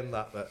seats away and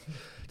that. But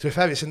to be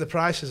fair, it's in the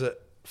prices at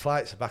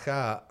flights back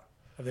out.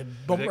 Have they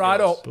bumped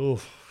right up?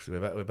 Oof, we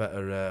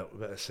better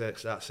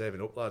start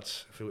saving up,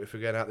 lads. If we're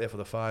getting out there for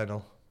the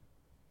final.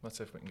 Let's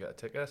see if we can get a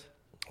ticket.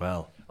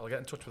 Well, I'll get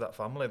in touch with that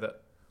family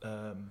that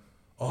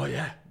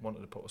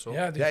wanted to put us up.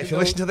 Yeah, if you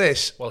listen to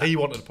this. Well, he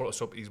wanted to put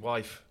us up, his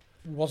wife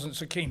wasn't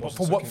so keen. But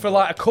Wasn't so keen for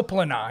like a couple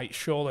of nights,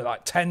 surely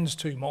like 10's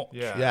too much.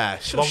 Yeah.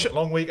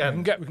 Long We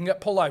weekend. can get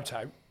pull out.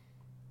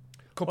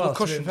 Couple of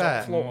cushions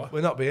on the floor.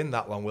 We'll not be in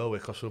that long, will we?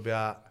 Because we'll be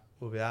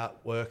out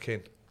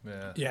working.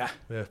 Yeah.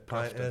 We have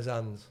pint in his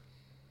hands.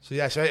 So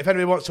yeah, so if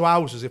anybody wants to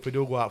house us, if we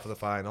do go out for the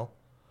final,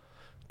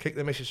 kick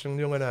the missus from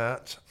Young and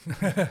Hart,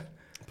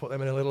 put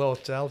them in a little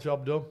hotel,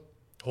 job done.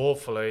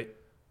 Hopefully,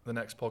 the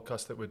next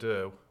podcast that we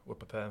do, we're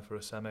preparing for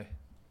a semi.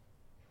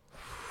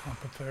 I'm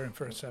preparing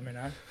for a semi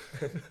now.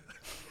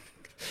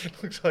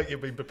 Looks like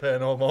you've been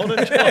preparing all morning,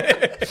 John.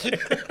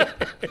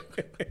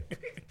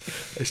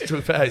 It's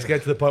too fair. It's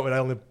getting to the point where I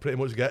only pretty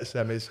much get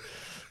semis.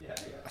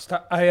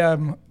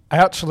 I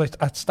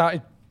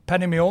started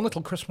penning my own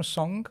little Christmas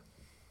song.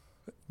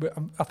 But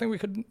I think we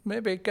could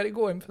maybe get it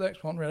going for the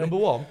next one, really. Number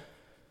one?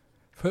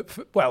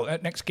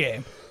 Next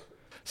game.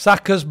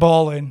 Saka's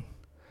balling.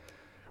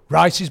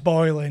 Rice is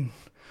boiling.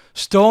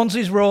 Stones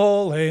is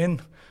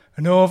rolling.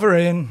 And over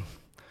in.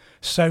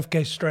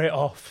 Southgate straight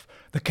off.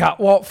 The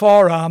catwalk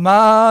for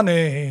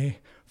Armani.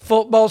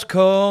 Football's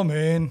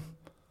coming.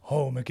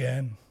 Home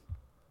again.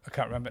 I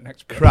can't remember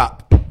next bit.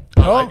 Crap.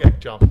 I like it,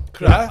 John.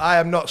 Crap. I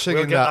am not singing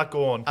We'll get that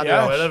going.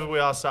 Yeah. Wherever we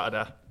are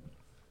Saturday.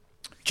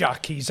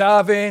 Jackie's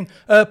having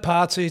a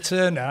party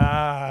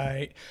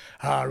tonight.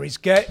 Harry's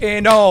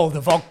getting all the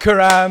vodka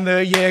and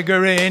the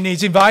Jaeger in.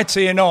 He's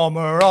inviting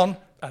Alma on.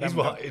 He's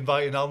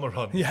inviting Alma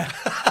on? Yeah.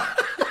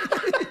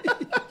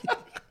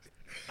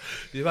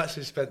 You've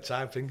actually spent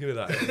time thinking of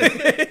that.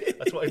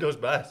 That's what he does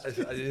best.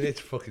 You need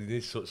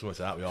to sort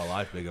something out with your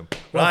life, Bigham.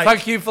 Well,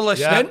 thank you for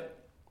listening.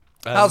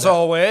 Yeah. As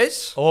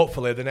always.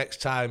 Hopefully, the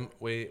next time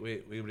we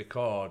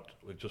record,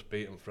 we've just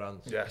beaten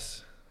France.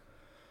 Yes.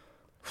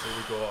 Here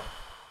we go.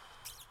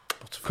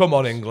 Come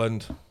on,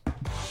 England.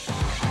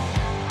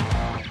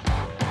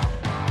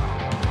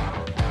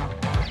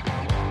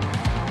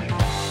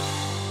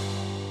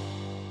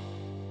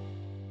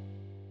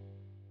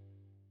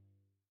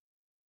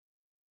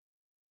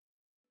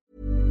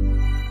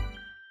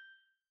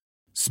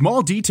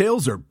 Small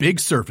details are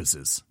big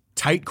surfaces.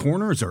 Tight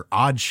corners are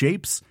odd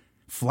shapes.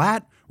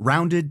 Flat,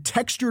 rounded,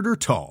 textured, or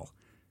tall.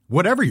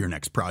 Whatever your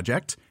next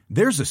project,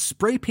 there's a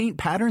spray paint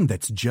pattern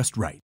that's just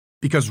right.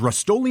 Because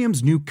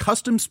Rust-Oleum's new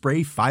Custom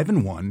Spray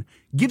 5-in-1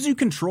 gives you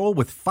control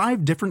with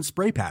 5 different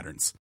spray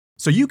patterns.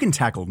 So you can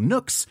tackle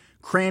nooks,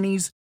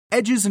 crannies,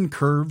 edges, and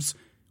curves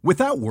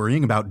without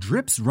worrying about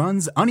drips,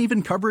 runs,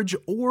 uneven coverage,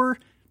 or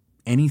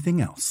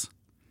anything else.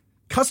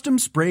 Custom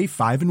Spray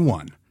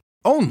 5-in-1.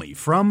 Only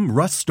from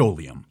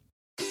Rust-Oleum.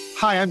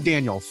 Hi, I'm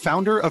Daniel,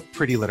 founder of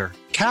Pretty Litter.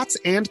 Cats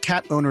and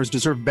cat owners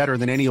deserve better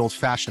than any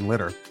old-fashioned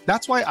litter.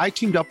 That's why I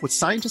teamed up with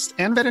scientists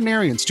and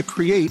veterinarians to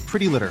create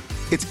Pretty Litter.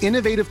 Its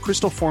innovative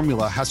crystal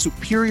formula has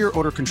superior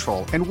odor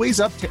control and weighs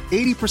up to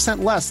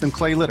 80% less than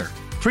clay litter.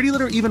 Pretty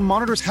Litter even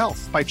monitors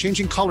health by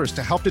changing colors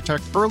to help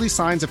detect early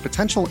signs of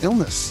potential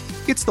illness.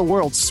 It's the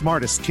world's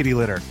smartest kitty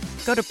litter.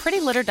 Go to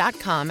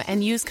prettylitter.com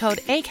and use code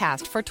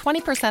ACAST for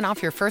 20%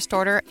 off your first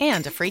order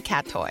and a free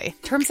cat toy.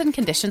 Terms and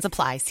conditions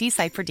apply. See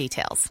site for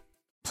details.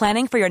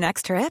 Planning for your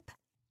next trip?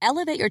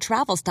 Elevate your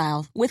travel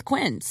style with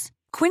Quince.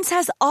 Quince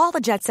has all the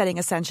jet-setting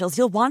essentials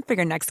you'll want for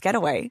your next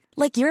getaway,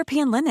 like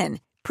European linen,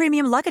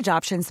 premium luggage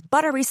options,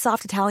 buttery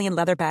soft Italian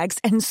leather bags,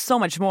 and so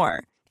much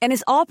more. And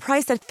is all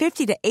priced at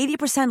 50 to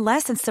 80%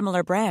 less than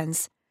similar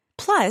brands.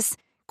 Plus,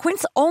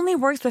 Quince only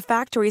works with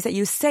factories that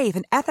use safe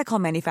and ethical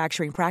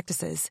manufacturing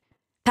practices.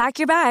 Pack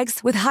your bags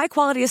with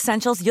high-quality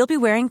essentials you'll be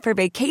wearing for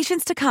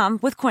vacations to come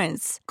with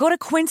Quince. Go to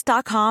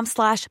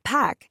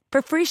quince.com/pack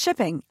for free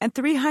shipping and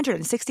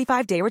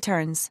 365-day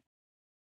returns.